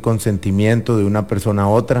sin consentimiento de una persona a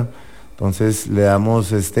otra. Entonces le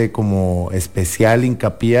damos como especial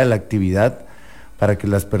hincapié a la actividad para que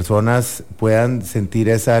las personas puedan sentir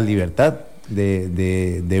esa libertad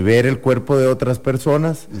de ver el cuerpo de otras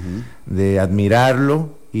personas, de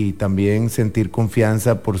admirarlo y también sentir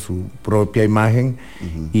confianza por su propia imagen.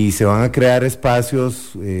 Y se van a crear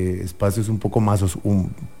espacios un poco más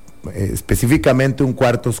específicamente un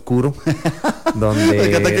cuarto oscuro donde, me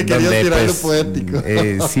encanta que querías tirar pues, lo poético.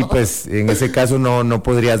 Sí, pues en ese caso no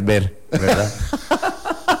podrías ver, ¿verdad?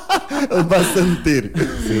 Va a sentir.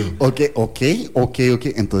 Sí. Ok.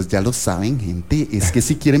 Entonces ya lo saben, gente. Es que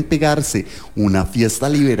si quieren pegarse una fiesta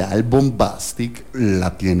liberal bombastic,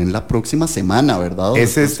 la tienen la próxima semana, ¿verdad?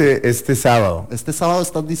 Es este sábado. Este sábado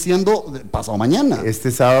estás diciendo pasado mañana.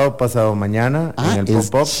 Este sábado, pasado mañana, en el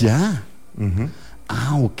pop-up. Ya.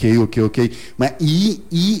 Ok.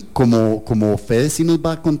 Y como Fede sí nos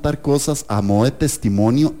va a contar cosas a modo de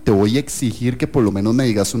testimonio, te voy a exigir que por lo menos me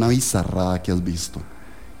digas una bizarrada que has visto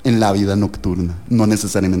en la vida nocturna, no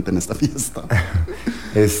necesariamente en esta fiesta.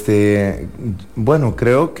 Bueno,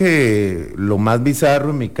 creo que lo más bizarro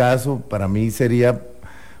en mi caso para mí sería,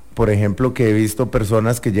 por ejemplo, que he visto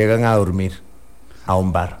personas que llegan a dormir a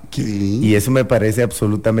un bar. ¿Qué? Y eso me parece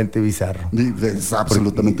absolutamente bizarro. Es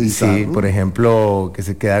absolutamente bizarro. Sí, por ejemplo, que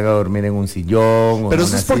se quedan a dormir en un sillón. Pero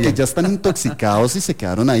eso es porque ya están intoxicados y se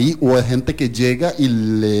quedaron ahí, o hay gente que llega y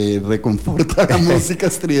le reconforta la música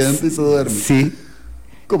estridente y se duerme. Sí.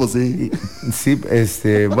 ¿Cómo sí? Sí,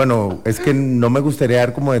 bueno, es que no me gustaría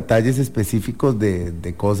dar como detalles específicos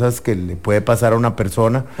de cosas que le puede pasar a una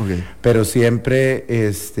persona, pero siempre,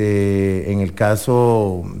 en el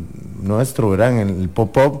caso nuestro, ¿verdad? En el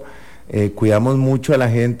pop-up, cuidamos mucho a la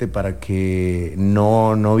gente para que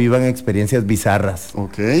no vivan experiencias bizarras.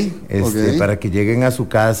 Para que lleguen a su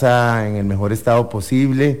casa en el mejor estado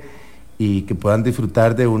posible y que puedan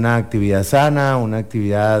disfrutar de una actividad sana, una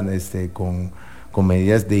actividad con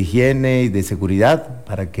medidas de higiene y de seguridad,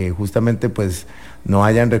 para que justamente pues no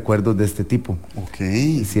hayan recuerdos de este tipo.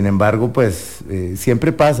 Sin embargo, pues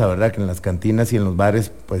siempre pasa, ¿verdad? Que en las cantinas y en los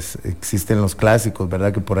bares pues existen los clásicos,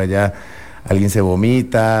 ¿verdad? Que por allá alguien se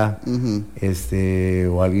vomita,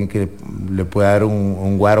 o alguien que le puede dar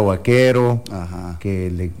un guaro vaquero,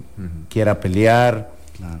 que le quiera pelear.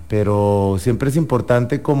 Pero siempre es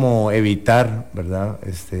importante como evitar, ¿verdad?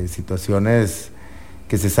 Situaciones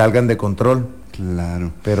que se salgan de control.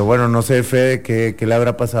 Claro. Pero bueno, no sé, Fede, ¿qué le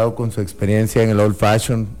habrá pasado con su experiencia en el Old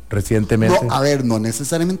Fashion recientemente? No, a ver, no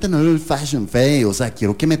necesariamente en el Old Fashion, Fede. O sea,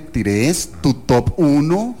 quiero que me tires tu top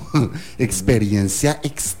 1 experiencia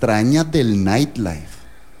extraña del nightlife.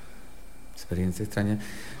 Experiencia extraña.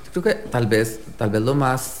 Yo creo que tal vez lo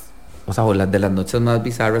más, o sea, de las noches más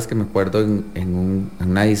bizarras que me acuerdo en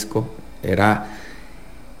una disco era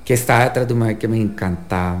que estaba detrás de un mae que me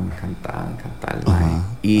encantaba el mae.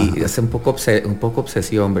 Y es un poco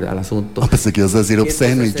obsesión, ¿verdad? El asunto. Pensé que ibas a decir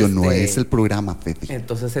obsceno y yo entonces, no es el programa, Fede.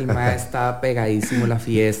 Entonces el mae estaba pegadísimo en la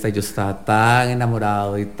fiesta y yo estaba tan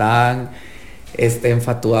enamorado y tan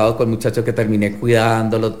enfatuado con el muchacho que terminé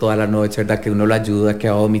cuidándolo toda la noche, ¿verdad? Que uno lo ayuda, que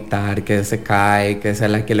va a vomitar, que se cae, que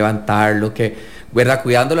hay que levantarlo, que, ¿verdad?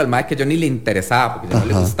 Cuidándolo al mae que yo ni le interesaba, porque yo no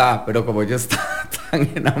le gustaba, pero como yo estaba tan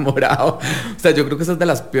enamorado. O sea, yo creo que esa es de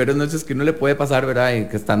las peores noches que uno le puede pasar, ¿verdad? Y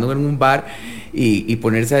que estando en un bar y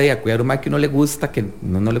ponerse ahí a cuidar a un mae que uno le gusta, que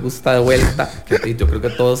no le gusta de vuelta. Que yo creo que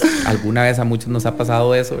a todos, alguna vez a muchos nos ha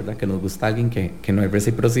pasado eso, ¿verdad? Que nos gusta alguien que no hay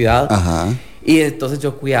reciprocidad. Ajá. Y entonces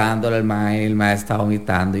yo cuidándolo al mae, el mae estaba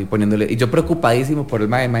vomitando y poniéndole... Y yo preocupadísimo por el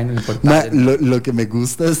mae no le importaba. Lo que me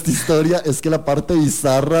gusta de esta historia es que la parte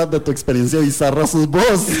bizarra de tu experiencia bizarra sos vos.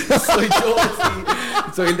 Soy yo,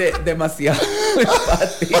 sí. Soy demasiado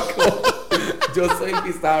empático. Yo soy el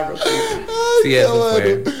bizarro. Sí, eso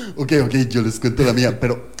fue. Ok, yo les cuento la mía.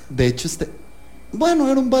 Pero, de hecho, bueno,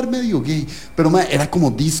 era un bar medio gay. Pero, era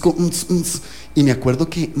como disco. Y me acuerdo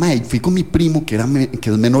que, fui con mi primo, que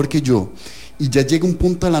es menor que yo. Y ya llega un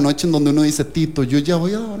punto de la noche en donde uno dice, Tito, yo ya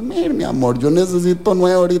voy a dormir, mi amor, yo necesito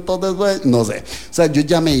 9 horitas después. No sé. O sea, yo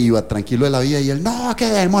ya me iba tranquilo de la vida y él, no,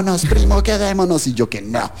 quedémonos, primo, quedémonos. Y yo que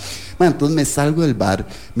no. Entonces me salgo del bar,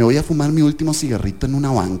 me voy a fumar mi último cigarrito en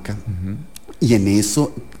una banca. Uh-huh. Y en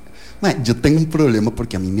eso, yo tengo un problema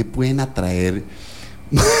porque a mí me pueden atraer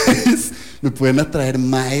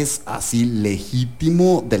maes así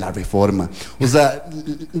legítimo de la Reforma. O sea,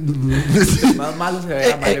 más malo se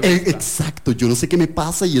ve. Exacto, yo no sé qué me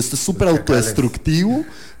pasa y esto es súper autodestructivo.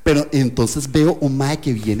 Pero entonces veo un mae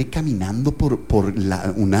que viene caminando por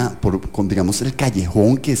digamos el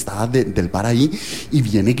callejón que estaba del bar ahí y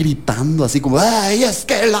viene gritando así como, ay, es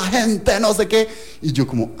que la gente no sé qué. Y yo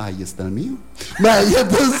como, ahí está el mío. Y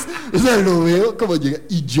entonces, o sea, lo veo como llega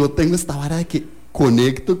y yo tengo esta vara de que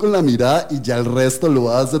conecto con la mirada y ya el resto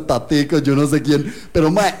lo hace Tatico, yo no sé quién.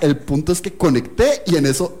 Pero el punto es que conecté y en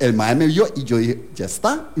eso el mae me vio y yo dije, ya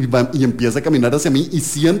está. Y empieza a caminar hacia mí y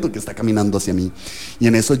siento que está caminando hacia mí. Y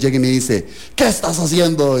en eso llega y me dice, ¿qué estás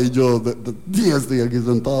haciendo? Y yo, estoy aquí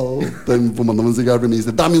sentado, fumándome un cigarro. Y me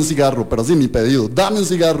dice, dame un cigarro, pero sí, mi pedido, dame un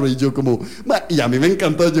cigarro. Y yo como, y a mí me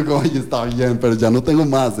encantó, yo como, ay, está bien, pero ya no tengo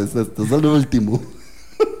más, este es el último.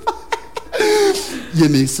 Y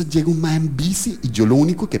en eso llega un mae en bici y yo lo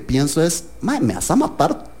único que pienso es, me vas a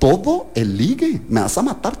matar todo el ligue,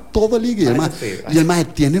 y el mae,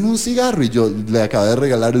 ¿tienen un cigarro? Y yo le acabé de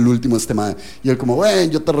regalar el último a este mae. Y él como,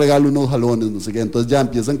 yo te regalo unos jalones, no sé qué. Entonces ya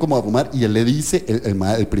empiezan como a fumar y él le dice,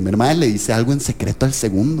 el primer mae le dice algo en secreto al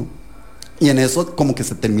segundo. Y en eso como que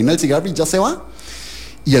se termina el cigarro y ya se va.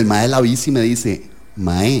 Y el mae de la bici me dice,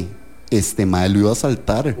 este mae lo iba a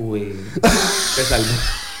saltar. Uy, te salvó.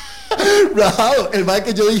 Bravo, el mae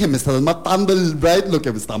que yo dije, me estás matando el ride, lo que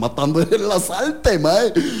me está matando es el asalte,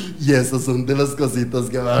 mae. Y esas son de las cositas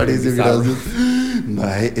que Mauricio, gracias.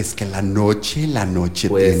 Mae, es que la noche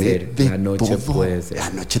puede tiene ser, de la noche todo. puede ser. La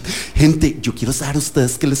noche, gente, yo quiero saber a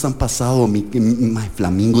ustedes qué les han pasado,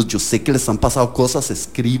 flamingos, yo sé que les han pasado cosas,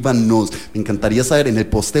 escríbanos. Me encantaría saber, en el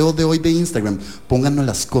posteo de hoy de Instagram, pónganos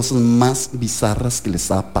las cosas más bizarras que les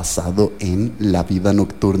ha pasado en la vida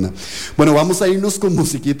nocturna. Bueno, vamos a irnos con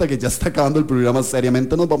musiquita que ya está acabando el programa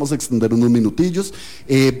seriamente, nos vamos a extender unos minutillos.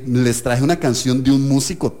 Les traje una canción de un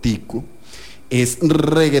músico tico, es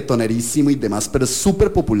reggaetonerísimo y demás, pero es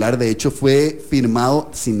súper popular. De hecho fue firmado,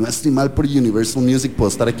 si no estoy mal, por Universal Music, puedo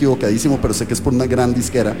estar equivocadísimo, pero sé que es por una gran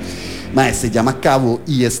disquera. Se llama Cabo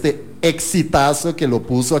y este exitazo que lo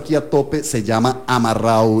puso aquí a tope se llama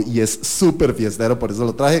Amarrao y es súper fiestero, por eso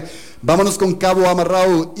lo traje. Vámonos con Cabo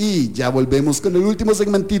Amarrao y ya volvemos con el último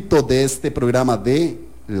segmentito de este programa de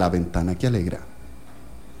La Ventana que Alegra.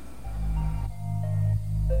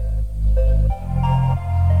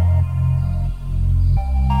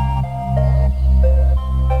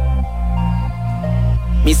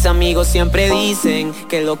 Mis amigos siempre dicen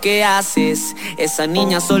que lo que haces, esa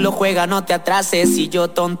niña solo juega, no te atrases. Y yo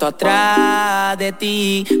tonto atrás de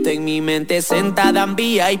ti, tú en mi mente sentada en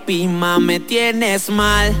VIP, me tienes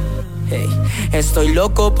mal. Hey, estoy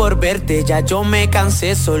loco por verte, ya yo me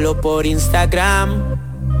cansé solo por Instagram.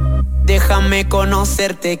 Déjame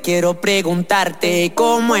conocerte, quiero preguntarte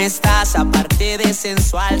 ¿cómo estás? Aparte de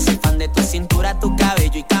sensual, soy fan de tu cintura, tu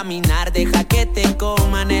cabello y caminar. Deja que te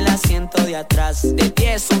coman el asiento de atrás. De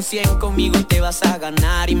 10 un 100 conmigo te vas a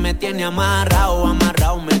ganar. Y me tiene amarrado,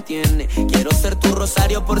 amarrado me tiene. Quiero ser tu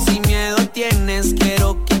rosario por si miedo tienes.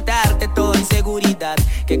 Quiero quitarte toda inseguridad,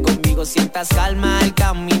 que conmigo sientas calma al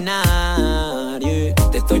caminar, yeah.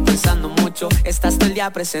 Te estoy pensando mucho, estás todo el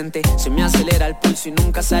día presente. Se me acelera el pulso y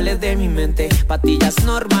nunca sales de mi mente. Patillas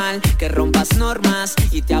normal, que rompas normas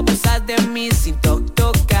y te abusas de mí sin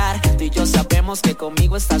tocar. Tú y yo sabemos que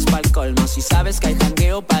conmigo estás pa'l colmo. Si sabes que hay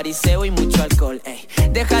jangueo, pariseo y mucho alcohol, ey.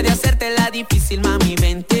 Deja de hacerte la difícil, mami,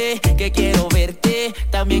 vente, que quiero verte,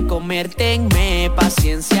 también comerte. Tenme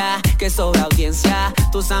paciencia, que sobra audiencia.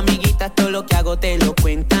 Tus amiguitas todo lo que hago te lo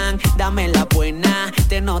cuentan. Dame la buena,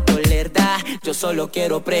 te noto lerda. Yo solo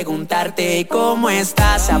quiero preguntarte cómo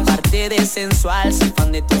estás. Aparte de sensual, soy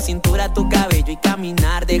fan de tu cintura, tu cabello y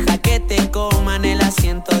caminar. Deja que te coman el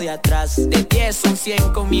asiento de atrás. De 10 a un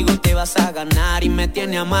 100 conmigo te vas a ganar. Y me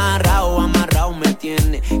tiene amarrado, amarrado me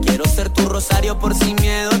tiene. Quiero ser tu rosario por si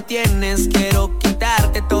miedo tienes. Quiero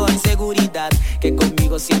quitarte toda inseguridad, que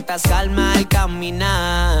conmigo sientas calma al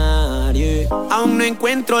caminar, yeah. Aún no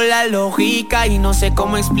encuentro la lógica y no sé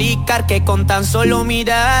cómo explicar que con tan solo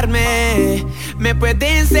mirarme me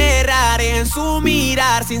puede encerrar en su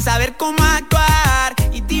mirar sin saber cómo actuar.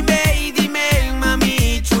 Y dime,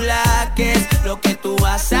 mami chula, ¿qué es lo que tú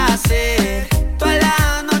vas a hacer? Toda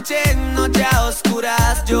la noche, noche a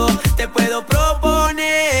oscuras, yo te puedo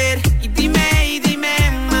proponer. Y dime,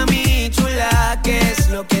 mami chula, ¿qué es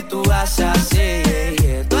lo que tú vas a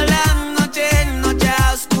hacer? Toda la noche, noche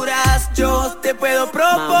a oscuras, yo te puedo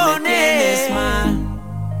proponer.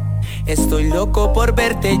 Estoy loco por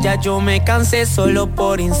verte, ya yo me cansé solo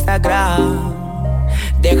por Instagram.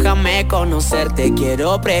 Déjame conocerte,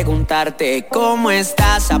 quiero preguntarte cómo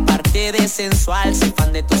estás. Aparte de sensual, soy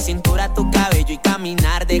fan de tu cintura, tu cabello y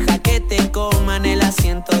caminar. Deja que te coman el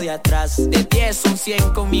asiento de atrás. De 10 a un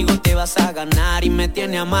 100 conmigo te vas a ganar. Y me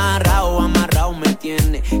tiene amarrado, amarrado me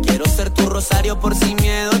tiene. Quiero ser tu rosario por si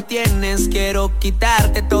miedo tienes. Quiero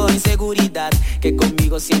quitarte toda inseguridad, que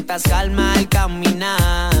conmigo sientas calma al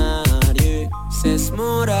caminar, yeah.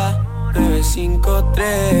 Sesmora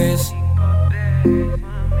 953.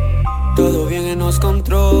 Todo bien en los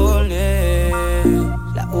controles.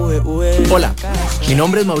 La VV. Hola, mi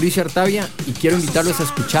nombre es Mauricio Artavia y quiero invitarlos a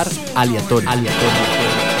escuchar Aleatorio.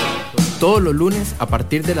 Todos los lunes a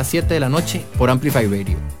partir de las 7 de la noche por Amplify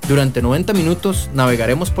Radio. Durante 90 minutos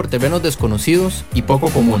navegaremos por terrenos desconocidos y poco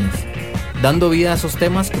comunes, dando vida a esos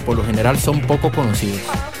temas que por lo general son poco conocidos.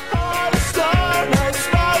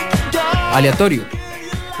 Aleatorio,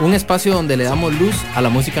 un espacio donde le damos luz a la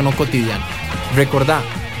música no cotidiana. Recordá,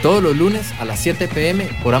 todos los lunes a las 7 p.m.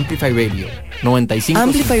 por Amplify Radio 95.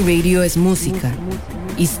 Amplify Radio es música,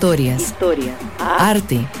 historias,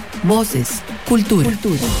 arte, voces, cultura.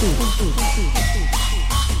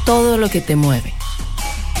 Todo lo que te mueve.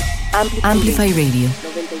 Amplify Radio.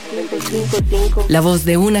 La voz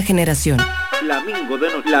de una generación.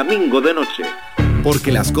 Flamingo de noche.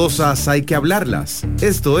 Porque las cosas hay que hablarlas.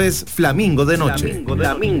 Esto es Flamingo de noche.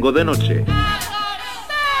 Flamingo de noche.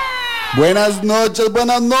 Buenas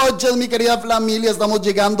noches, mi querida familia. Estamos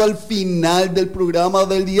llegando al final del programa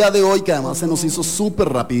del día de hoy, que además se nos hizo súper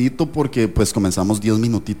rapidito porque pues comenzamos 10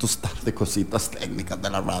 minutitos tarde, cositas técnicas de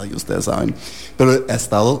la radio, ustedes saben. Pero ha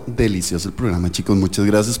estado delicioso el programa, chicos. Muchas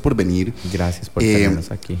gracias por venir. Gracias por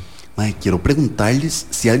tenernos aquí. Madre, quiero preguntarles,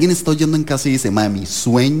 si alguien está oyendo en casa y dice, madre, mi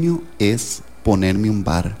sueño es ponerme un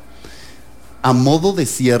bar. A modo de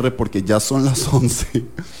cierre, porque ya son las 11,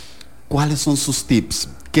 ¿cuáles son sus tips?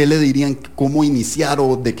 ¿Qué le dirían? ¿Cómo iniciar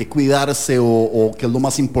o de qué cuidarse o qué es lo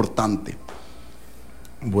más importante?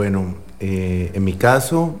 Bueno, en mi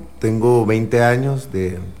caso tengo 20 años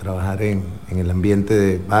de trabajar en el ambiente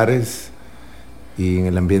de bares y en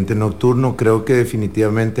el ambiente nocturno. Creo que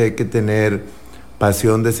definitivamente hay que tener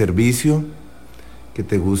pasión de servicio, que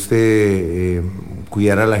te guste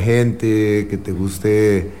cuidar a la gente, que te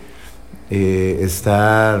guste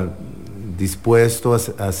estar dispuesto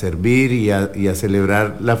a servir y a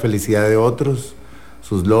celebrar la felicidad de otros,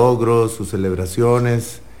 sus logros, sus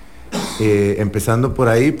celebraciones, empezando por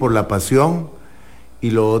ahí, por la pasión. Y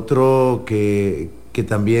lo otro que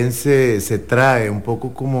también se trae, un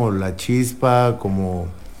poco como la chispa, como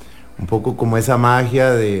un poco como esa magia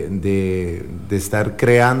de estar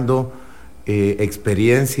creando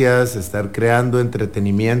experiencias, estar creando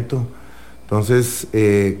entretenimiento. Entonces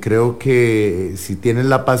creo que si tienes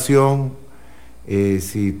la pasión,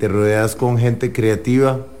 si te rodeas con gente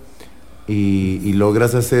creativa y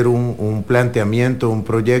logras hacer un planteamiento, un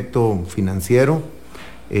proyecto financiero,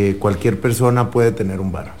 cualquier persona puede tener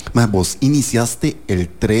un bar. Vos iniciaste el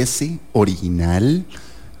 13 original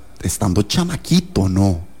estando chamaquito,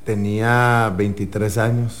 ¿no? Tenía 23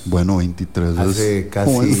 años. Bueno, 23 hace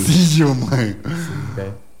casi jovencillo, man. Sí.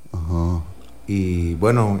 Ajá. Y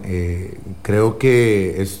bueno, creo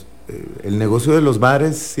que el negocio de los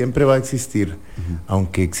bares siempre va a existir.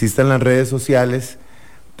 Aunque existan las redes sociales,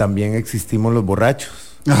 también existimos los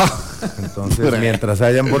borrachos. Entonces, mientras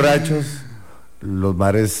hayan borrachos, los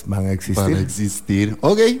bares van a existir. Van a existir.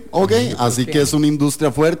 Ok. Así que es una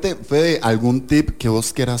industria fuerte. Fede, ¿algún tip que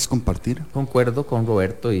vos quieras compartir? Concuerdo con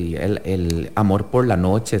Roberto y el amor por la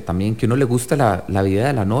noche también, que uno le guste la vida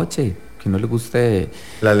de la noche, que no le guste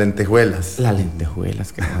las lentejuelas. Las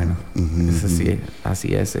lentejuelas, que bueno. Eso sí,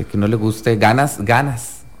 así es, que no le guste ganas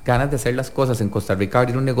ganas de hacer las cosas. En Costa Rica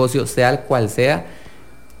abrir un negocio, sea el cual sea,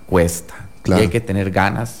 cuesta. Claro. Y hay que tener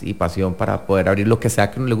ganas y pasión para poder abrir lo que sea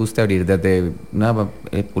que uno le guste abrir, desde una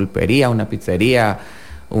pulpería, una pizzería,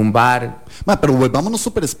 un bar. Pero volvámonos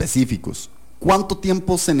súper específicos. ¿Cuánto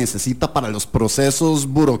tiempo se necesita para los procesos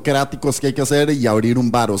burocráticos que hay que hacer y abrir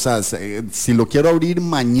un bar? O sea, si lo quiero abrir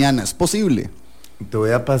mañana, ¿es posible? Te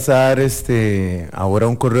voy a pasar ahora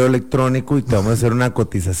un correo electrónico y te vamos a hacer una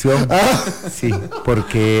cotización. Sí,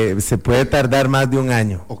 porque se puede tardar más de un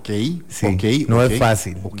año. Ok, sí, okay, no es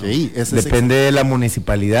fácil. Okay, no. Depende de la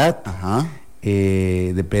municipalidad. Ajá.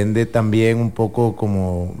 Depende también un poco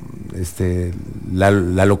como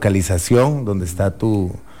la localización donde está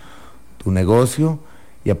tu negocio,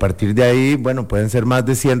 y a partir de ahí, bueno, pueden ser más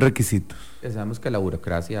de 100 requisitos. Sabemos que la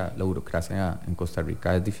burocracia en Costa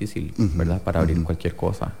Rica es difícil, ¿verdad? Para abrir cualquier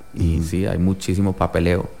cosa. Y sí, hay muchísimo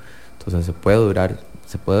papeleo. Entonces se puede durar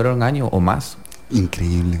un año o más.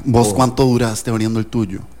 Increíble. ¿Vos cuánto duraste abriendo el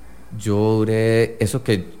tuyo? Yo duré, eso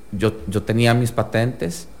que yo tenía mis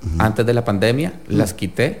patentes antes de la pandemia, las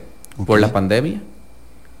quité por la pandemia,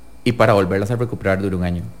 y para volverlas a recuperar duró un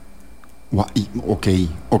año. Ok.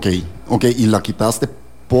 ¿Y la quitaste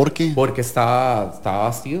por qué? Porque estaba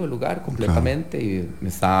vacío el lugar completamente. Claro. Y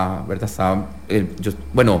estaba,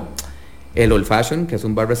 el Old Fashion, que es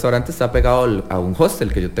un bar-restaurante, está pegado a un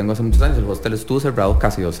hostel que yo tengo hace muchos años. El hostel estuvo cerrado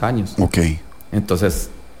casi 2 años. Ok. Entonces,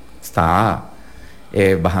 estaba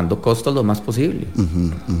bajando costos lo más posible.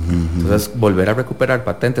 Entonces, volver a recuperar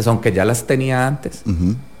patentes, aunque ya las tenía antes,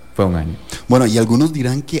 fue un año. Bueno, y algunos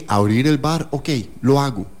dirán que abrir el bar, ok, lo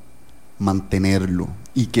hago. Mantenerlo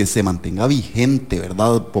y que se mantenga vigente,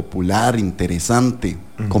 ¿verdad? Popular, interesante.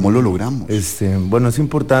 ¿Cómo lo logramos? Bueno, es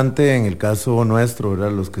importante en el caso nuestro,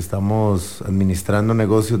 ¿verdad? Los que estamos administrando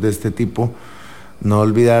negocios de este tipo, no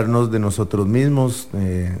olvidarnos de nosotros mismos,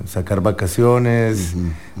 sacar vacaciones,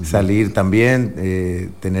 salir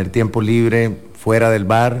también, tener tiempo libre fuera del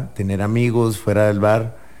bar, tener amigos fuera del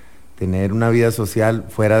bar, tener una vida social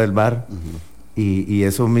fuera del bar, y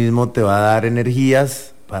eso mismo te va a dar energías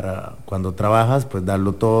para cuando trabajas, pues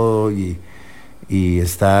darlo todo y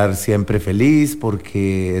estar siempre feliz,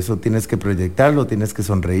 porque eso tienes que proyectarlo, tienes que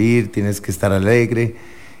sonreír, tienes que estar alegre,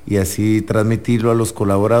 y así transmitirlo a los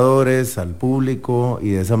colaboradores, al público,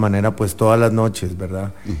 y de esa manera pues todas las noches,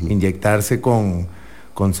 ¿verdad? Inyectarse con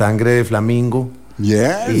sangre de flamingo.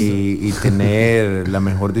 Yes. Y tener la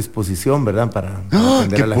mejor disposición, ¿verdad? Para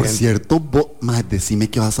atender a la gente. Por cierto, decime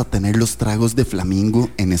que vas a tener los tragos de flamingo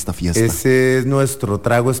en esta fiesta. Ese es nuestro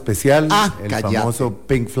trago especial, famoso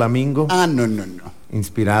Pink Flamingo. No.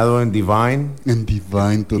 Inspirado en Divine. En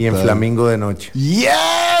Divine, total. Y en Flamingo de Noche.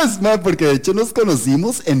 Yes, porque de hecho nos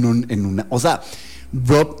conocimos en una... O sea,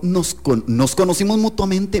 Rob, nos conocimos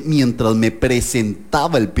mutuamente mientras me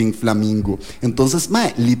presentaba el Pink Flamingo. Entonces,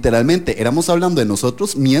 literalmente éramos hablando de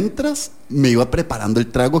nosotros mientras me iba preparando el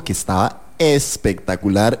trago, que estaba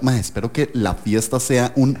espectacular. Espero que la fiesta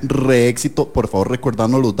sea un re éxito. Por favor,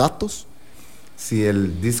 recordando los datos. Sí,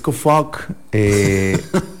 el Disco Folk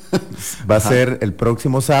va a ser el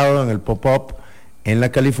próximo sábado en el Pop-Up en la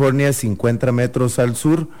California, 50 metros al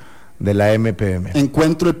sur de la MPM.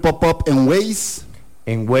 Encuentro el Pop-Up en Waze.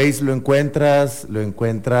 En Waze lo encuentras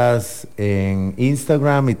en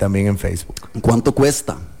Instagram y también en Facebook. ¿Cuánto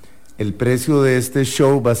cuesta? El precio de este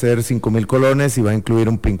show va a ser 5,000 colones y va a incluir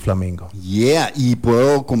un Pink Flamingo. Yeah, y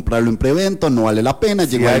puedo comprarlo en preventa, no vale la pena.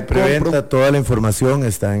 Si hay preventa, toda la información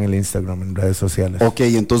está en el Instagram, en redes sociales. Ok,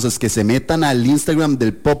 entonces que se metan al Instagram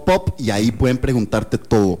del Pop-Up y ahí pueden preguntarte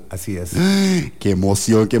todo. Así es. Qué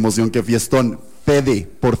emoción, qué fiestón. Fede,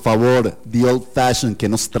 por favor, The Old Fashion, ¿qué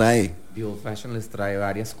nos trae? The Old Fashion les trae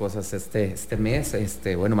varias cosas este mes.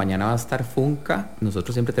 Mañana va a estar Funka.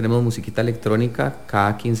 Nosotros siempre tenemos musiquita electrónica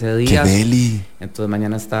cada 15 días. ¡Qué deli! Entonces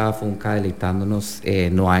mañana está Funka deleitándonos.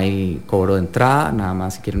 No hay cobro de entrada, nada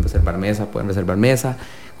más si quieren reservar mesa, pueden reservar mesa,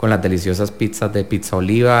 con las deliciosas pizzas de Pizza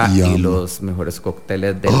Oliva y los mejores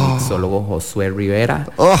cócteles del mixólogo Josué Rivera.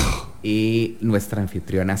 Y nuestra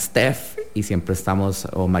anfitriona Steph, y siempre estamos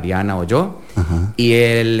o Mariana o yo. Y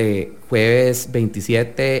el miércoles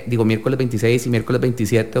 26 y miércoles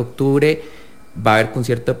 27 de octubre va a haber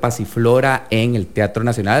concierto de Pasiflora en el Teatro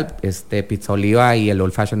Nacional. Pizza Oliva y el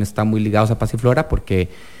Old Fashion están muy ligados a Pasiflora porque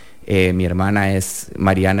mi hermana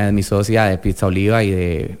Mariana es mi socia de Pizza Oliva y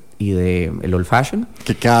de el Old Fashion.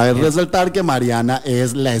 Que cabe resaltar que Mariana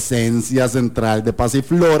es la esencia central de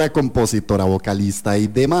Pasiflora, compositora, vocalista y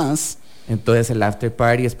demás. Entonces el after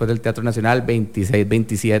party después del Teatro Nacional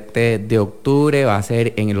 26-27 de octubre va a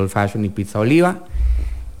ser en el Old Fashion y Pizza Oliva.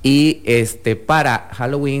 Y para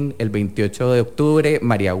Halloween el 28 de octubre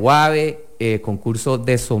María Guave, concurso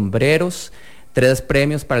de sombreros 3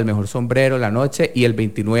 premios para el mejor sombrero de la noche y el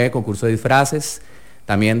 29 concurso de disfraces.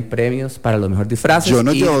 También premios para los mejores disfraces. Yo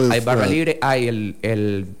no llevo hay barra libre. Hay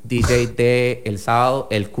el DJ del sábado,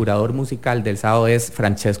 el curador musical del sábado es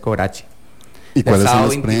Francesco Bracci. ¿Y cuáles son los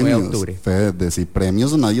 29 de premios? octubre. Fede, decir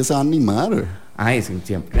premios nadie se va a animar. Ay,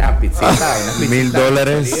 siempre. Una pizzita,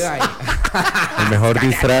 $1,000. El mejor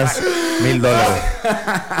disfraz, $1,000.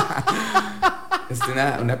 Es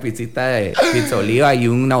una pizzita de pizza oliva y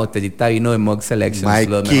una botellita de vino de Mug Selections.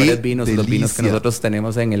 Los mejores vinos, los vinos que nosotros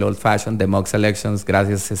tenemos en el Old Fashion de Mug Selections,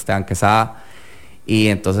 gracias a Esteban Quesada. Y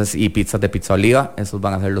entonces, y pizzas de pizza oliva, esos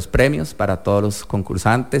van a ser los premios para todos los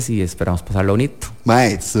concursantes y esperamos pasarlo bonito.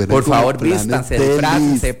 Por favor, vístanse,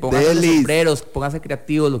 disfrácense, pónganse los sombreros, pónganse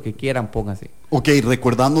creativos, lo que quieran, pónganse. Ok,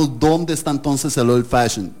 recordamos dónde está entonces el Old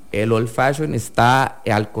Fashion. El Old Fashion está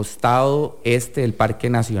al costado este del Parque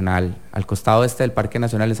Nacional, al costado este del Parque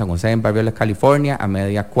Nacional de San José, en Barrio de la California, a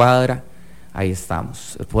media cuadra. Ahí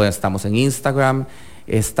estamos. Pues estamos en Instagram.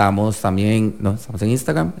 Estamos también, estamos en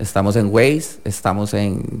Instagram, estamos en Waze, estamos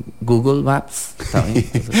en Google Maps también.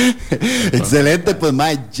 Excelente, pues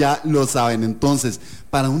mae, ya lo saben. Entonces,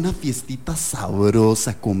 para una fiestita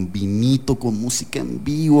sabrosa, con vinito, con música en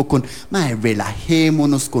vivo, con mae,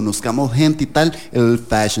 relajémonos, conozcamos gente y tal, el Old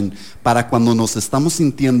Fashion. Para cuando nos estamos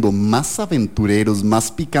sintiendo más aventureros,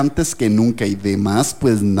 más picantes que nunca y demás,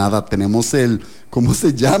 pues nada, tenemos el... ¿Cómo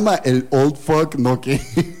se llama? El old folk, ¿no? ¿Qué?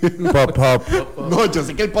 Pop-up. No, yo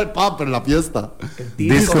sé que el pop-up, pero la fiesta.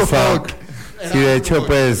 Disco folk. Sí, de hecho,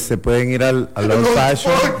 pues se pueden ir al Old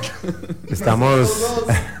Fashion.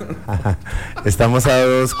 Estamos a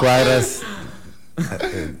 2 cuadras,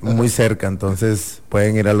 muy cerca, entonces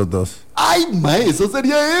pueden ir a los 2. Ay, mae, eso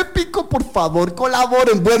sería épico. Por favor,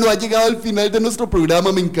 colaboren. Bueno, ha llegado el final de nuestro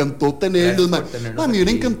programa. Me encantó tenerlos, mae. Me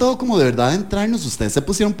hubiera encantado como de verdad entrarnos. Ustedes se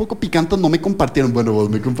pusieron un poco picantes, no me compartieron. Bueno, vos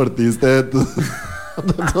me compartiste de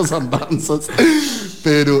tus andanzas.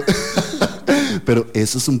 Pero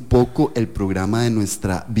eso es un poco el programa de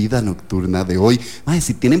nuestra vida nocturna de hoy. Ay,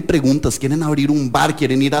 si tienen preguntas, quieren abrir un bar,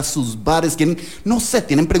 quieren ir a sus bares, quieren, no sé,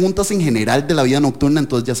 tienen preguntas en general de la vida nocturna,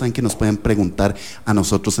 entonces ya saben que nos pueden preguntar a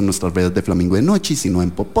nosotros en nuestras redes de Flamingo de Noche, y si no en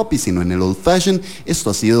Pop-Up, y si no en el Old Fashion. Esto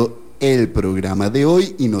ha sido el programa de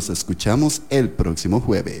hoy y nos escuchamos el próximo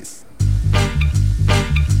jueves.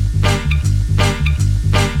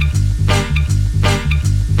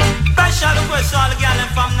 All the girl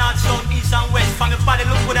from north, south, east and west. From your body,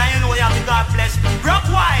 look good, I know you have the God bless. Rock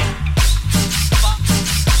wine.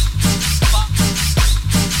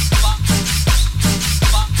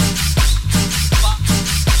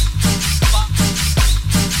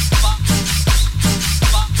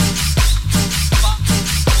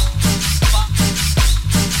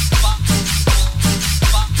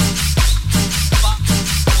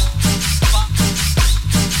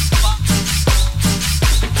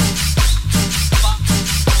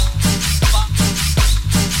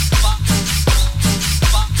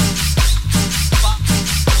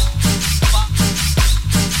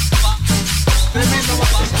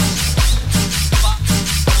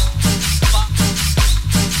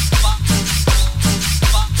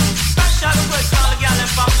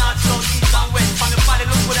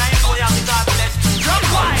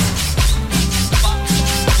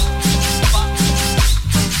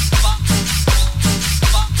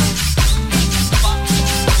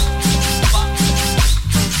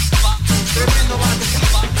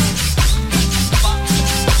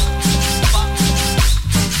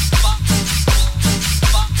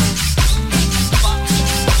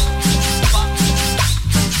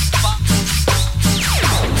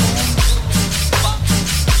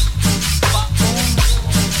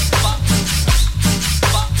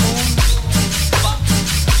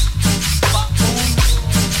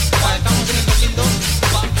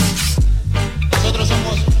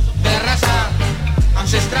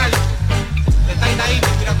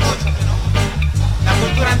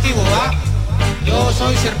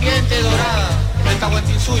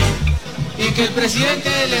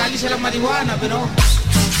 Marihuana, pero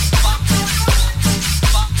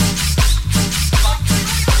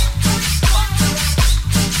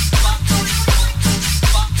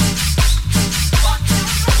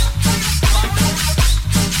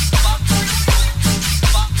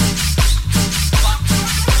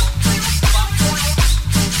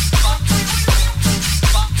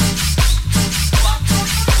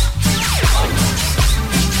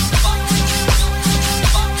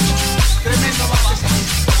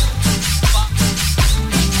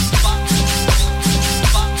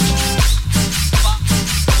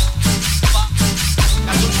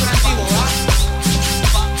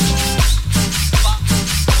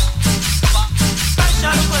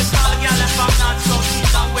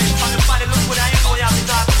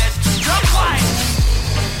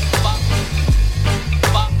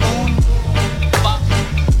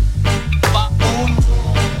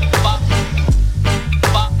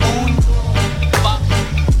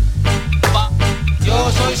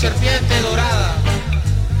serpiente dorada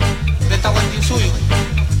de Tahuantinsuyo,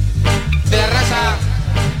 de la raza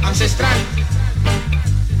ancestral.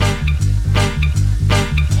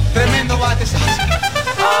 Tremendo bate.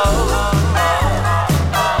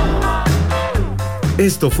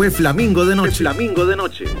 Esto fue Flamingo de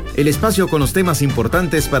Noche. El espacio con los temas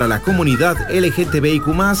importantes para la comunidad LGTBIQ+,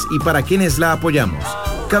 y para quienes la apoyamos.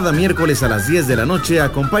 Cada miércoles a las 10 de la noche,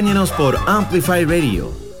 acompáñenos por Amplify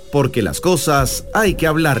Radio, porque las cosas hay que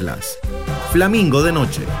hablarlas. Flamingo de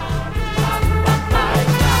Noche.